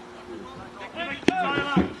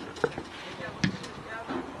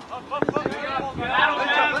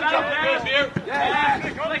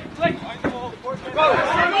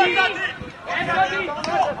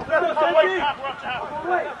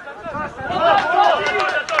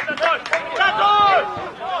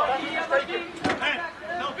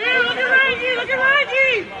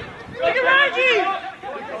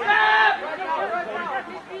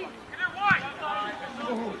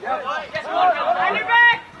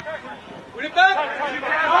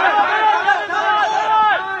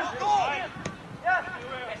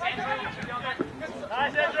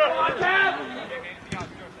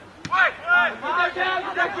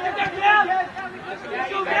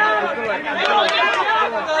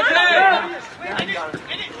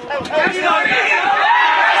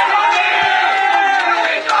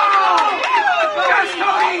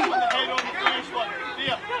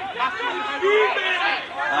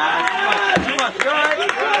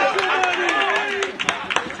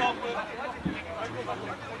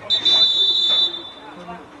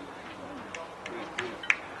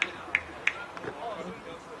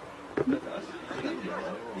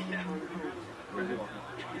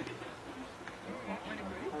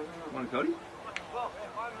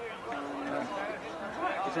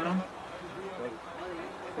 Is that on?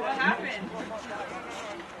 What happened?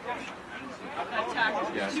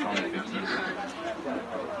 Yeah, it's on 15.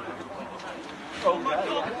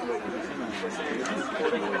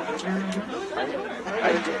 I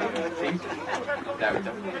think that would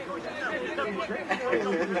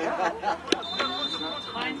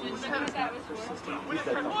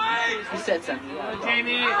He said something.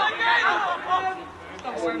 Jamie! I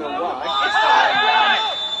don't know why.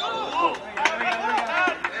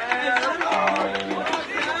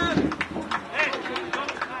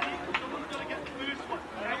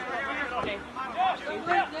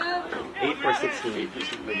 8 for 16. 8 for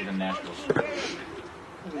 16 would be the natural.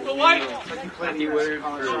 Matthew Woodard for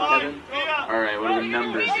Kevin. Alright, what are the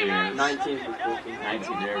numbers here? 19 for 14.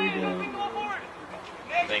 19, there we go.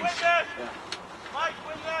 Thanks. Mike,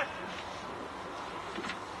 win that.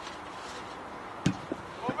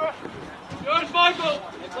 George Michael!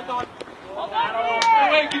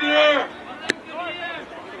 Wait, get here!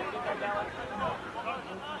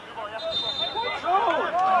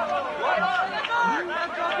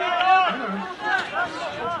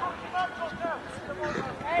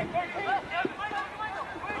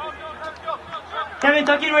 Kevin,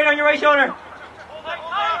 tuck in right on your right shoulder.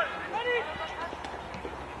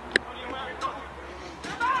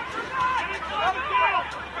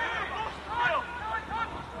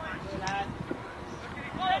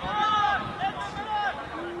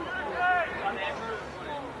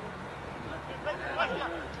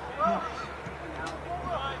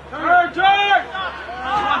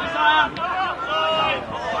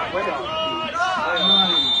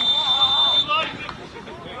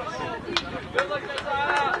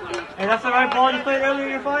 Hey, that's the right ball you played earlier,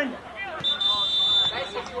 you're fine.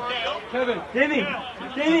 Kevin. Jamie!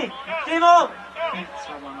 Jamie! Jamie!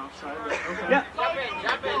 Yeah.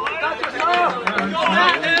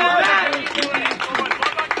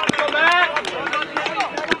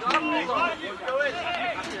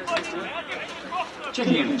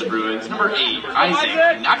 Checking in for the Bruins, number 8,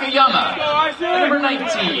 Isaac Nakayama. And number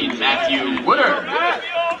 19, Matthew Woodard.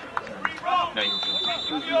 No,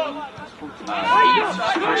 you're good. 8,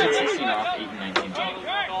 14, 16 off, 8 and 19.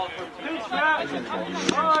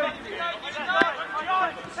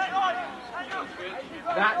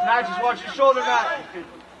 Matt, just watch your shoulder, Matt.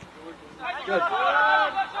 Good.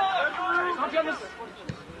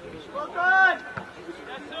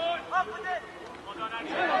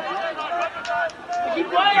 Keep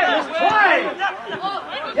playing! Just play!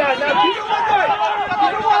 Yeah, now keep it one way!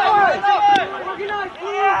 Keep it one way! Organize,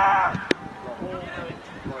 please!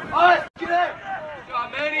 Alright, get it!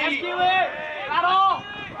 Rescue it! Not all!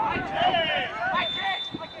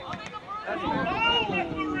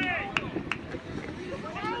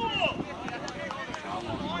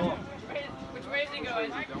 Which way is he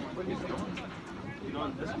going?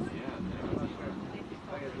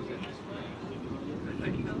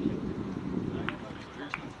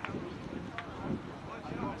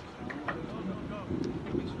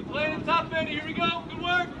 Playing the top end, here we go. Good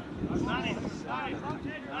work. Nice.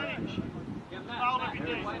 Get fouled every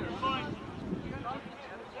day. Fine.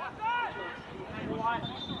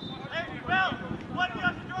 Hey, Bell, what do you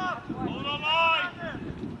have to drop? Hold on line.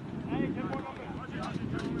 Hey, get more number.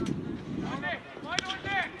 Okay, line over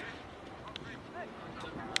there.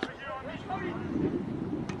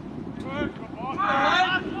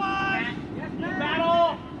 Last one. Battle.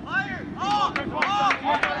 Higher. Oh.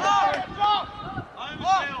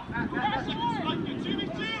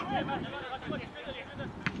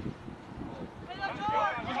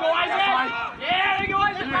 Go, Isaac! Yeah, there you go,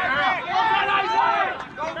 Isaac! Well done, Isaac!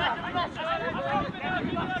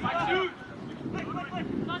 Shoot!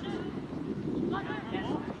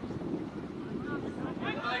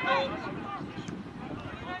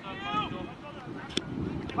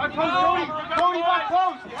 Back post, Cody! Cody, back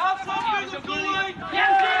post! Have something to do it!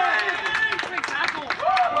 Yes! Big tackle!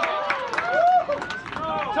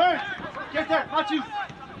 Turn! Get there, not you!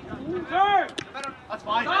 Turn! That's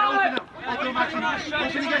fine. Solid. Open him. Open him, Maxine.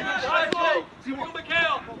 Open again. See what?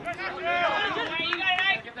 Mikhail!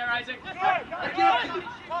 Get there, Isaac! Get up.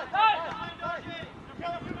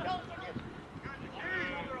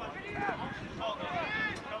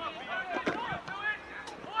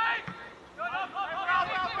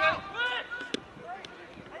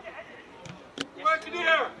 Working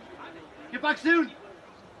here! Get back soon.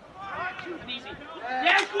 Easy.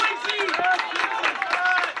 Yes, Quincy!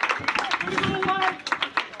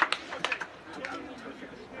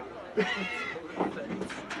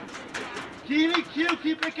 Keely, Q,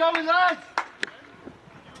 keep it going, lads.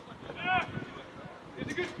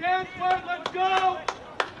 It's a good chance, bud. Let's go!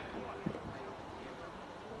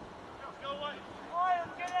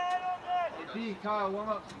 B, Kyle, warm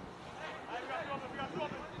up.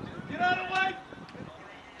 Get out of the way!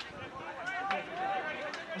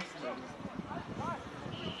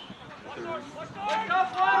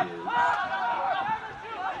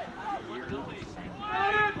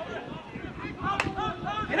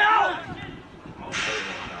 Get out!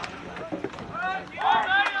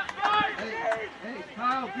 Hey,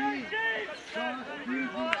 Kyle, B.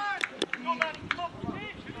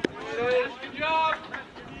 Good job!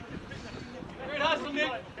 Great hustle,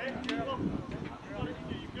 Nick!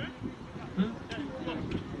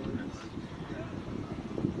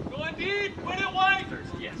 Going deep, put it wide!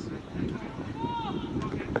 Yes.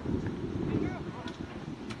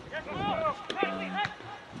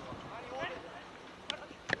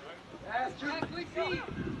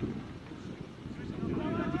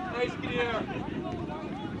 Nice, get here.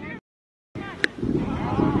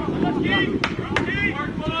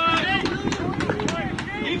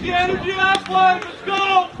 Keep the energy up, boys. Let's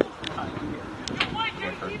go.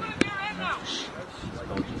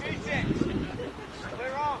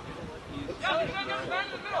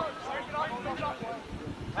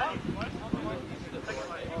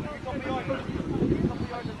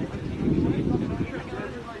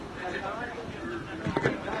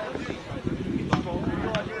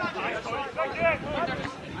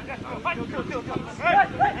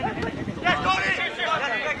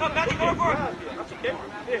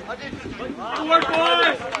 Good work,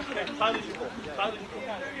 boys!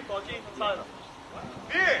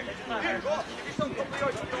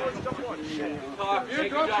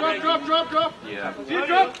 Drop! Yeah.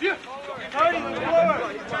 Drop!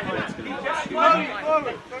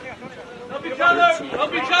 Help each other!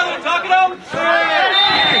 Talk it out!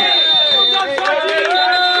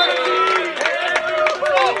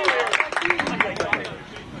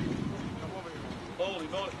 Holy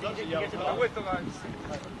moly, loves the yellow. I'm with the lines.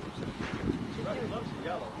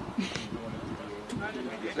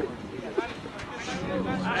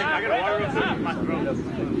 I got water in my throat.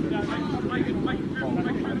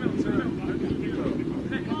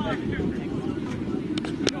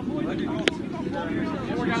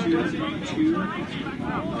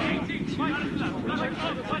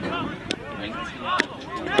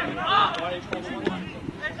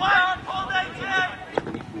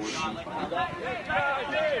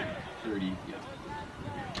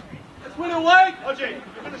 Let's win away! OJ,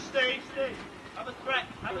 you're gonna stay. Have a threat.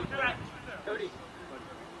 30.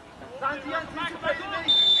 Santi, Bring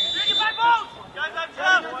it back, both! Guys, I'm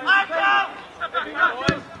tough! I'm tough!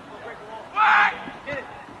 Work! Get it!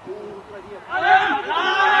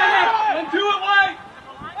 And do it, White!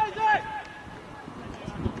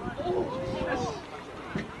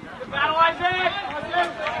 Good battle, Isaac!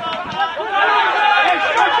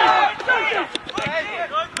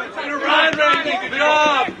 Ryan, Randy, good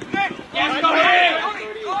job! Yes, go ahead!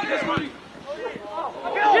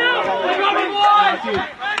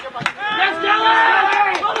 Yes,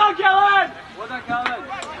 Kellen! Well done, Kellen! Well done, Kellen!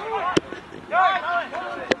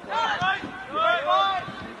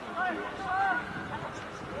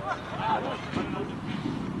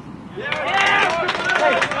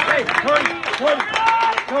 Hey, Cody,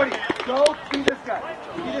 go see this guy,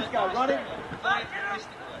 run it.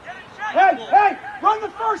 Hey, run the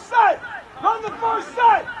first set! Hey, run the first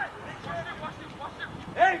set!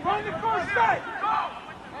 Hey!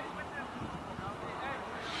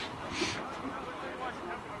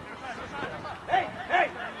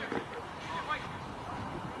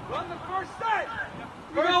 Run the first set!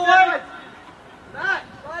 Go away! Matt,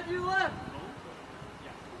 slide to your left.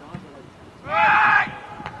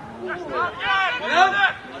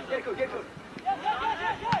 Get Cody.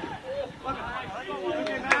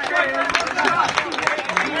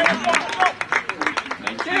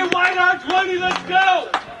 Get White on 20, let's go!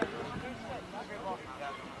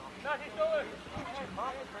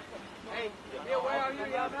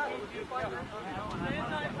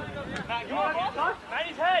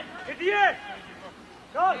 Matty's head! Hit the air!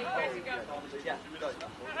 Go! Ready!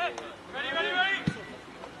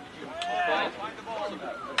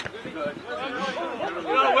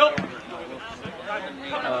 Go, Will!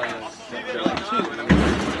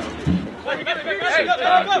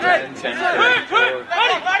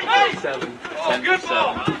 Good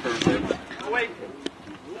ball! Wait.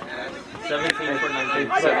 17 for 19.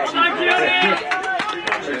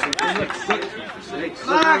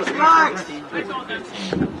 Max!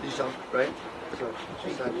 Right?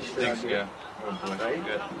 Thanks, yeah. Right?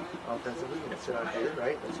 Good. Offensively, we're going to sit out here,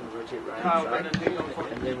 right? That's going to rotate right inside.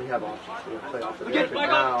 And then we have options. We're going to play off the there. But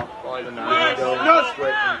now, we go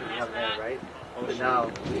split and we have there, right? But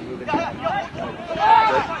now, we move into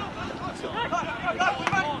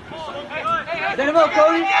Send him out,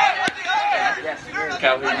 Cody.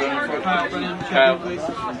 Kyle, who are you going for? Kyle.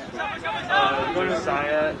 Go to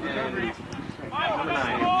Saya and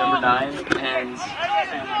number 9 and 10.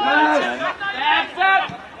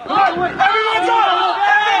 Everyone's up!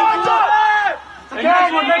 Hey,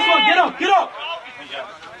 next one, get up!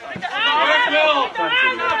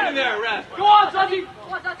 Go on, Santi!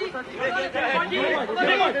 Come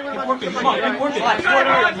on, keep working.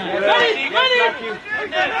 Ready!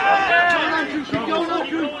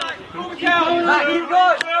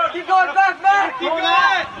 Keep going, back! Keep going!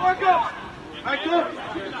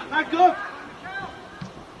 Back up!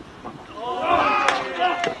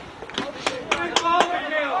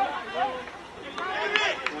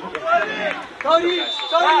 Cody!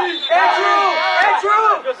 Andrew!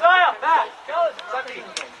 Josiah! Back!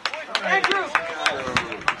 Andrew!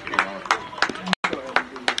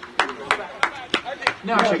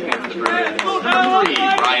 Now checking in for number 3,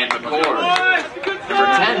 Ryan McCord. Number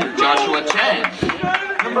 10, Joshua Chen.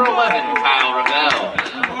 Number 11, Kyle Ravel.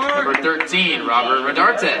 Number 13, Robert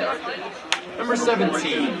Rodarte. Number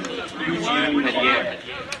 17, Eugene Penier.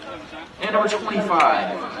 And number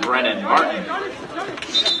 25, Brennan Martin.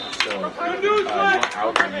 So,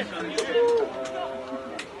 out.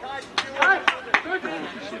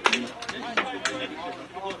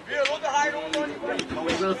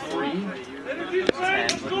 Over 3, 10,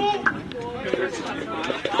 13,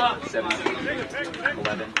 17,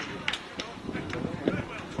 11,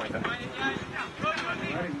 25.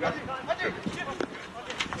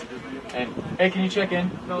 And, hey, can you check in?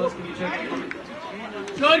 Fellas, can you check in?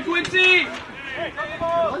 Good, Quincy!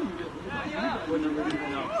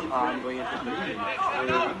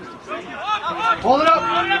 Hold it up.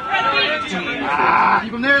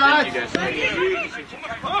 Keep him there, lads.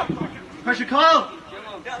 Pressure, Kyle.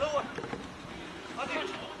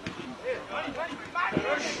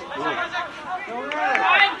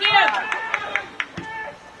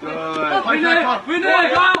 Good. Win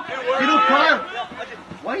it, Kyle! Get up, Kyle.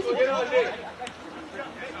 Why is he getting on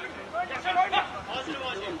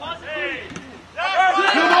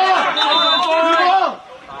Come on!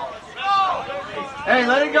 Hey,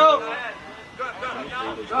 let it go.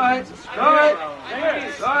 All right.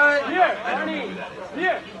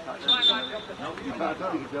 Here!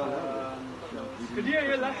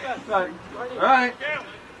 All right.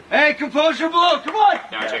 Hey, composure below. Come on.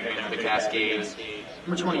 Now checking in for the Cascades.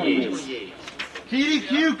 Number 28.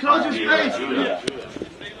 TDQ, close your space.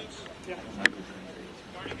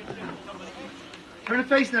 Turn the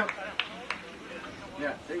face now.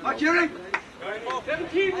 Yeah. Watch Jerry.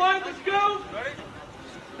 17-1, let's go!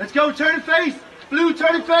 Let's go, turn the face. Blue,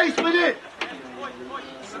 turn the face with it.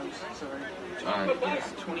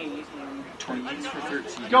 28 for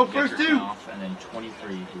 13. Go, first 2. Off, and then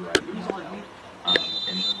 23 who are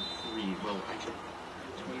and 3, well, actually,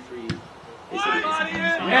 23.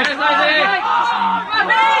 Yes,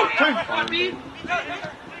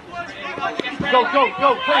 Go,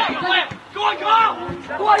 play. Go on, Kyle!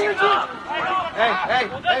 Go on, you two! Hey.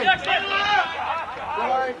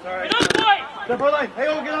 Sorry. Get up, boy! Step our line. Hey,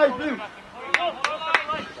 organize, Blue.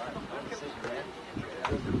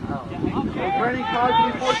 Hey, Brennan, Kyle, can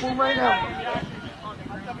you force one right now?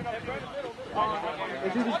 Hey,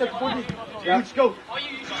 Susie, step forward. Yeah. Just go.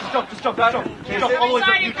 Just jump. All the way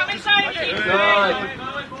up. Come inside of me. Good.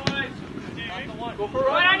 Go for a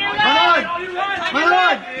run on your Run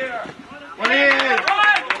on! One in!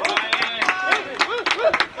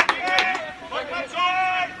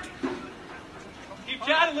 Keep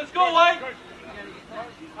chatting, let's go, White!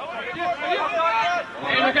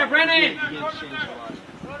 Hey, look at Brennan!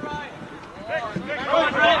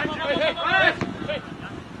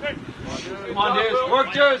 Come on, Deuce.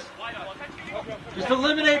 Work, Deuce. Just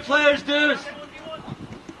eliminate players, Deuce.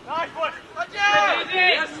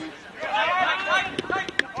 Yes.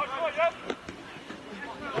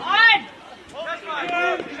 One.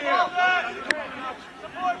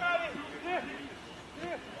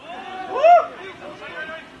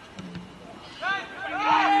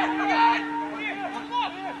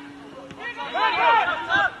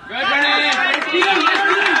 Good, Brennan.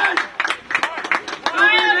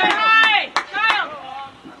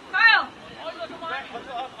 Kyle.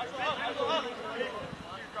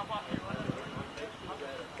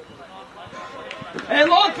 Hey,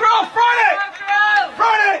 long throw, front it!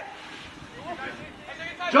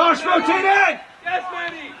 Josh, rotate in! Yes,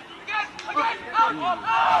 Manny.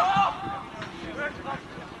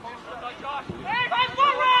 Hey, let's go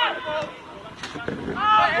run.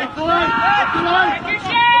 Up the line!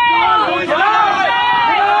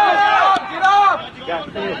 Get up! Yeah,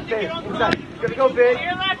 stay inside. You're gonna go big.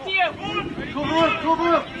 Here, left to you. Cool,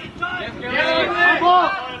 move. Blue ball.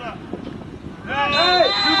 Hey,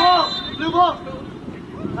 blue ball. Blue ball.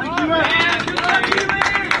 Thank you, man.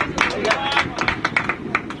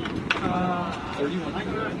 31.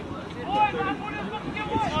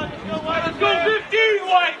 Let's go 15,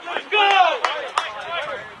 White! Let's go!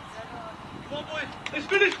 Come on, boys. Let's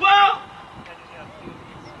finish well!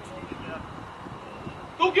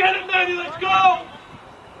 Go get him, Manny! Let's go!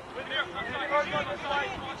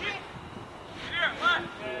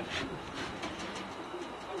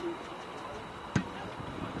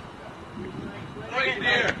 Right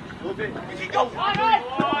there! Go!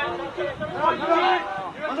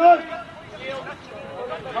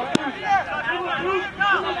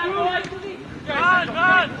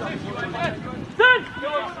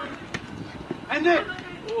 End it.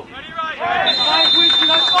 Ready, right? That's fine, Quincy.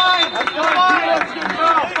 That's fine. That's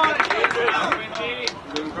fine.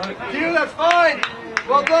 Q, that's fine.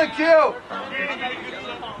 Well done, Q.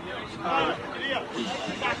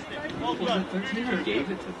 Was it 13 who gave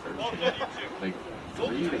it to first? Like,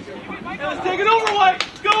 3 was Let's take it over, White!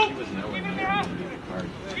 Let's go! he was nowhere near the card.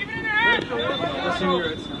 Let's see where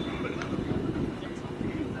it's.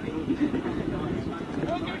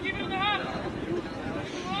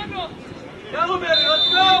 Yellow Manny, let's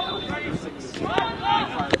go!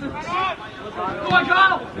 Go on, go!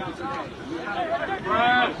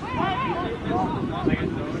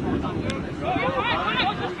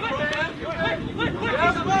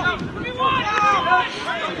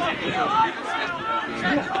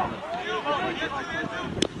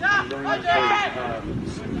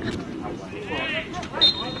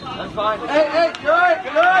 That's fine. Hey, good.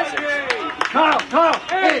 Kyle.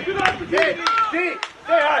 Hey, stay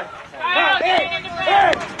high.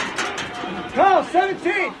 Hey. Kyle,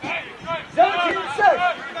 17.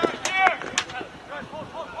 17-6.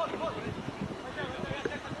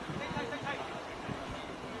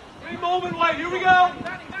 Big moment, White, here we go!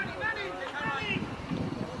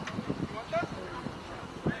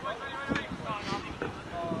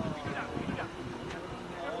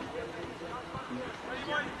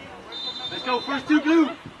 Let's go, first 2 blue.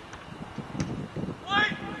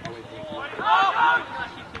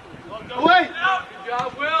 Away. Good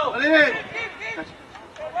job, Will! Let it in.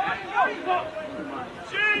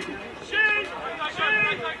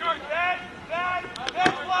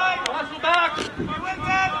 Hustle back!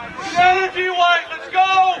 Energy, White, let's go!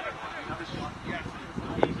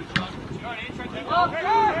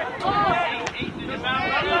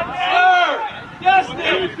 Yes,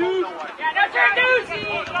 Dave! Yeah, no turn, dudes!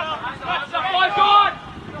 Oh, God!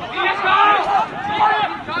 Let's go!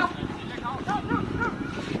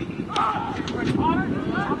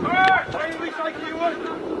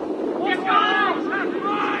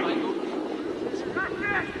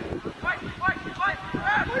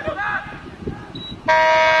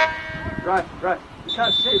 Right. You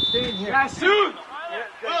can't stay in here. Yeah, soon! Yeah,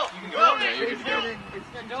 you're good to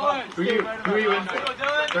go. Who are you in for?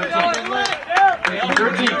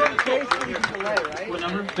 13. What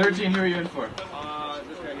number? 13, who are you in for?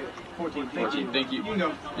 This guy here. 14. 14, thank you. You can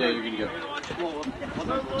go. Yeah, you're good to go.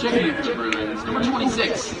 Checking in for the Bruins, number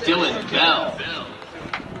 26, Dylan Bell.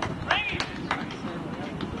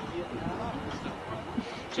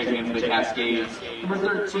 Checking in for the Cascades, number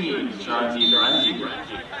 13, John D. Ranji.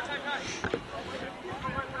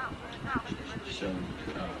 So,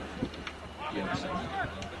 yeah, so.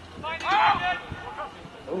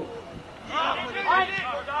 Oh.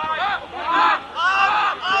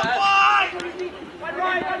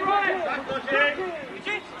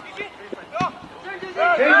 Change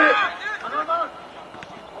it.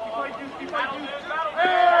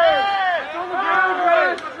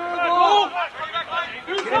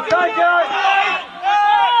 Inside, guys.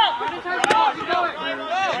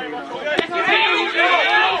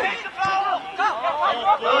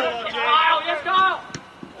 Let's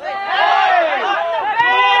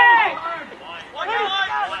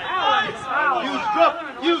go!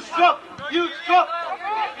 You struck.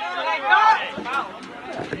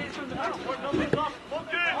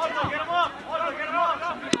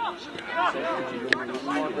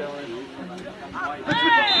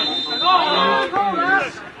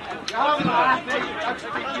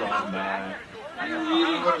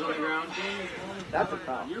 That's a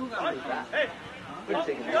foul. You got that. Good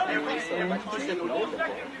taking that.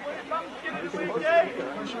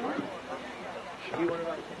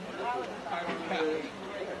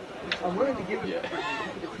 I'm willing to give you.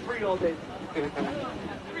 It's free all day. Here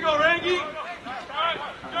we go, Rangy!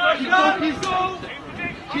 Good shot, let's go!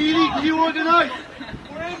 Keely, can you organize?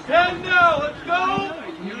 We're in 10 now, let's go!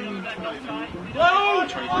 Go!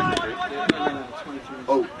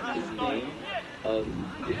 Oh, his name of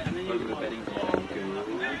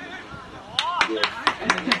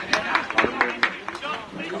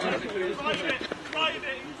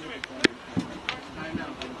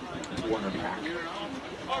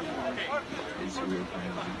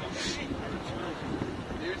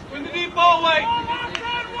Win the deep ball away.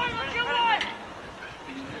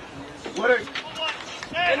 Woodard.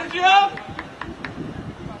 Energy up.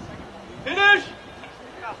 Finish.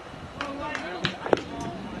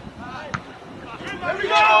 There we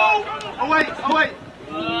go. Oh wait.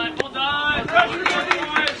 Hold on. Pressure,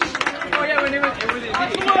 boys. Oh yeah, when it was in.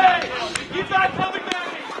 Keep that coming, baby.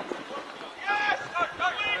 Yes.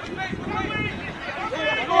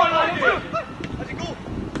 Go on, let's go.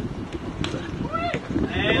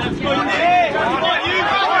 Hey, let's go. Come on, you.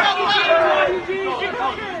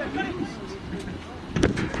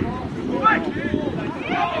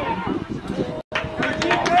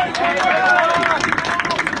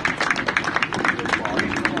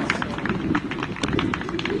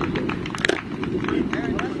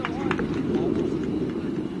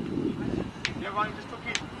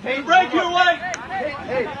 Hey, break your way.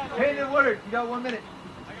 Hey, Payne and Woodard, you got 1 minute.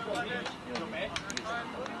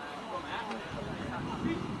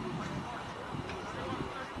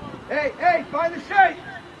 Hey, find the shape.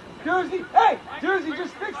 Jersey,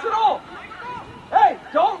 just fix it all. Hey,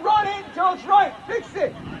 don't run it until it's right. Fix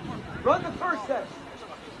it. Run the first set.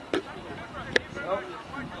 Nope.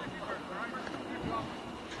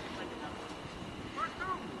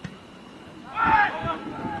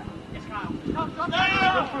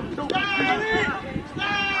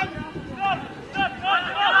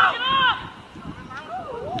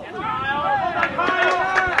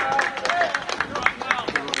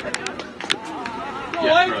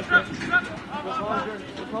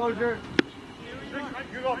 Closure.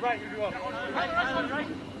 You go right, you go.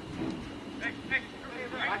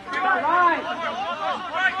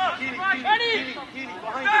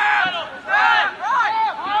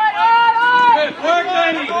 Good work,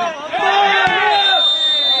 Danny.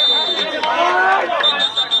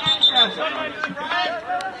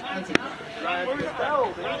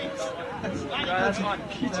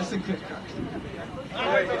 He's just a good coach.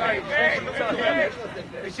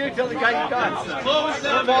 They should tell the guy you got.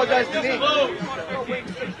 Don't apologize to me.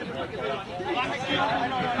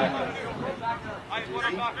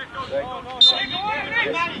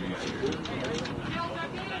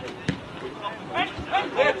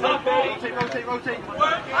 Rotate.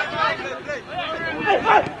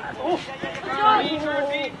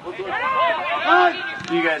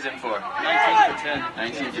 Who you guys in for? 19 for 10.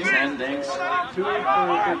 19 for 10, thanks.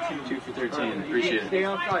 2 for 13. Appreciate it. Stay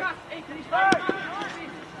on side.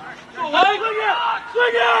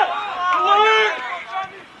 Swing it!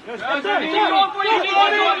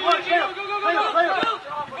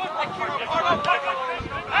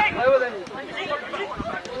 Play with it.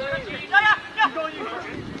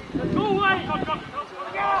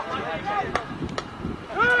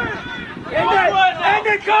 End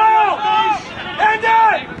it, Kyle! End it!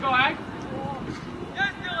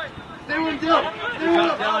 Stay with him.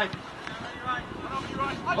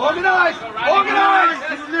 Organize!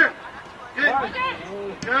 Keep him there.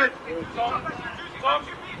 Good.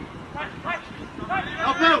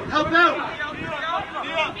 Help out!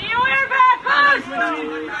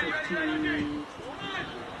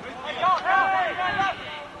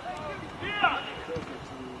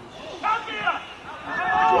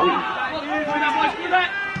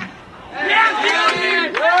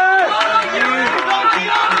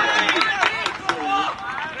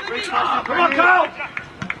 Come on, Kyle!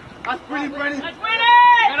 That's brilliant, Brennan.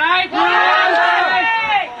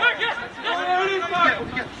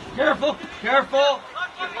 Careful.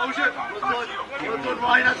 Closure. Well done,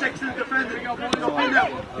 Ryan. That's excellent defending. Go in there.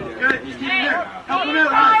 Good. Just keep him there. Help him out.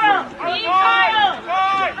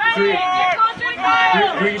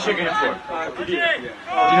 Who are you shaking him for? Do you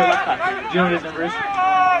know what his number is?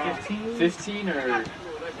 15 or...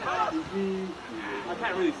 I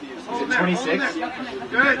can't really see it. Is it 26?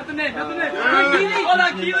 Good. Nothing in. Hold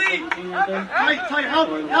on, Keely! Tight. Help.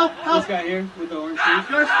 This guy here with the orange shoes.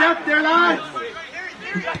 Good step there, lads.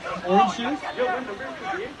 Orange shoes?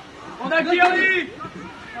 Hold on, Keely!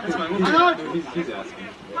 That's my one. He's asking.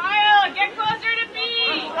 Kyle, get closer to me!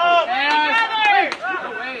 Together!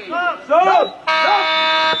 Stop!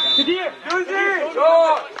 Kadir! Go,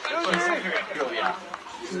 yeah.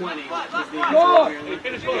 20.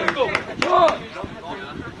 Finish, go.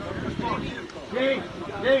 Yay.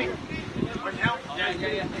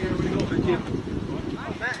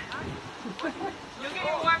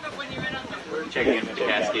 Checking in with the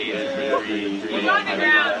Cascade at 3.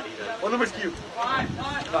 What number's Q? 5.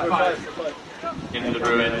 Into the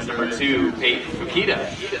Bruins, number 2, Peyton Fukita.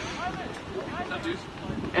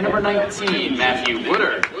 And number 19, Matthew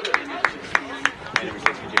Woodard.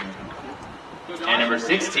 And number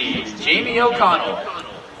 16, Jamie O'Connell.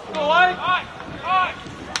 Go wide.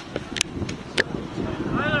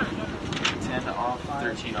 10 off,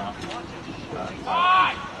 13 off.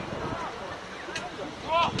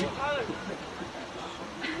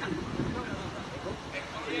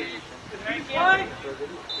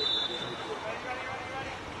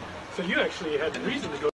 So you actually had reason to go.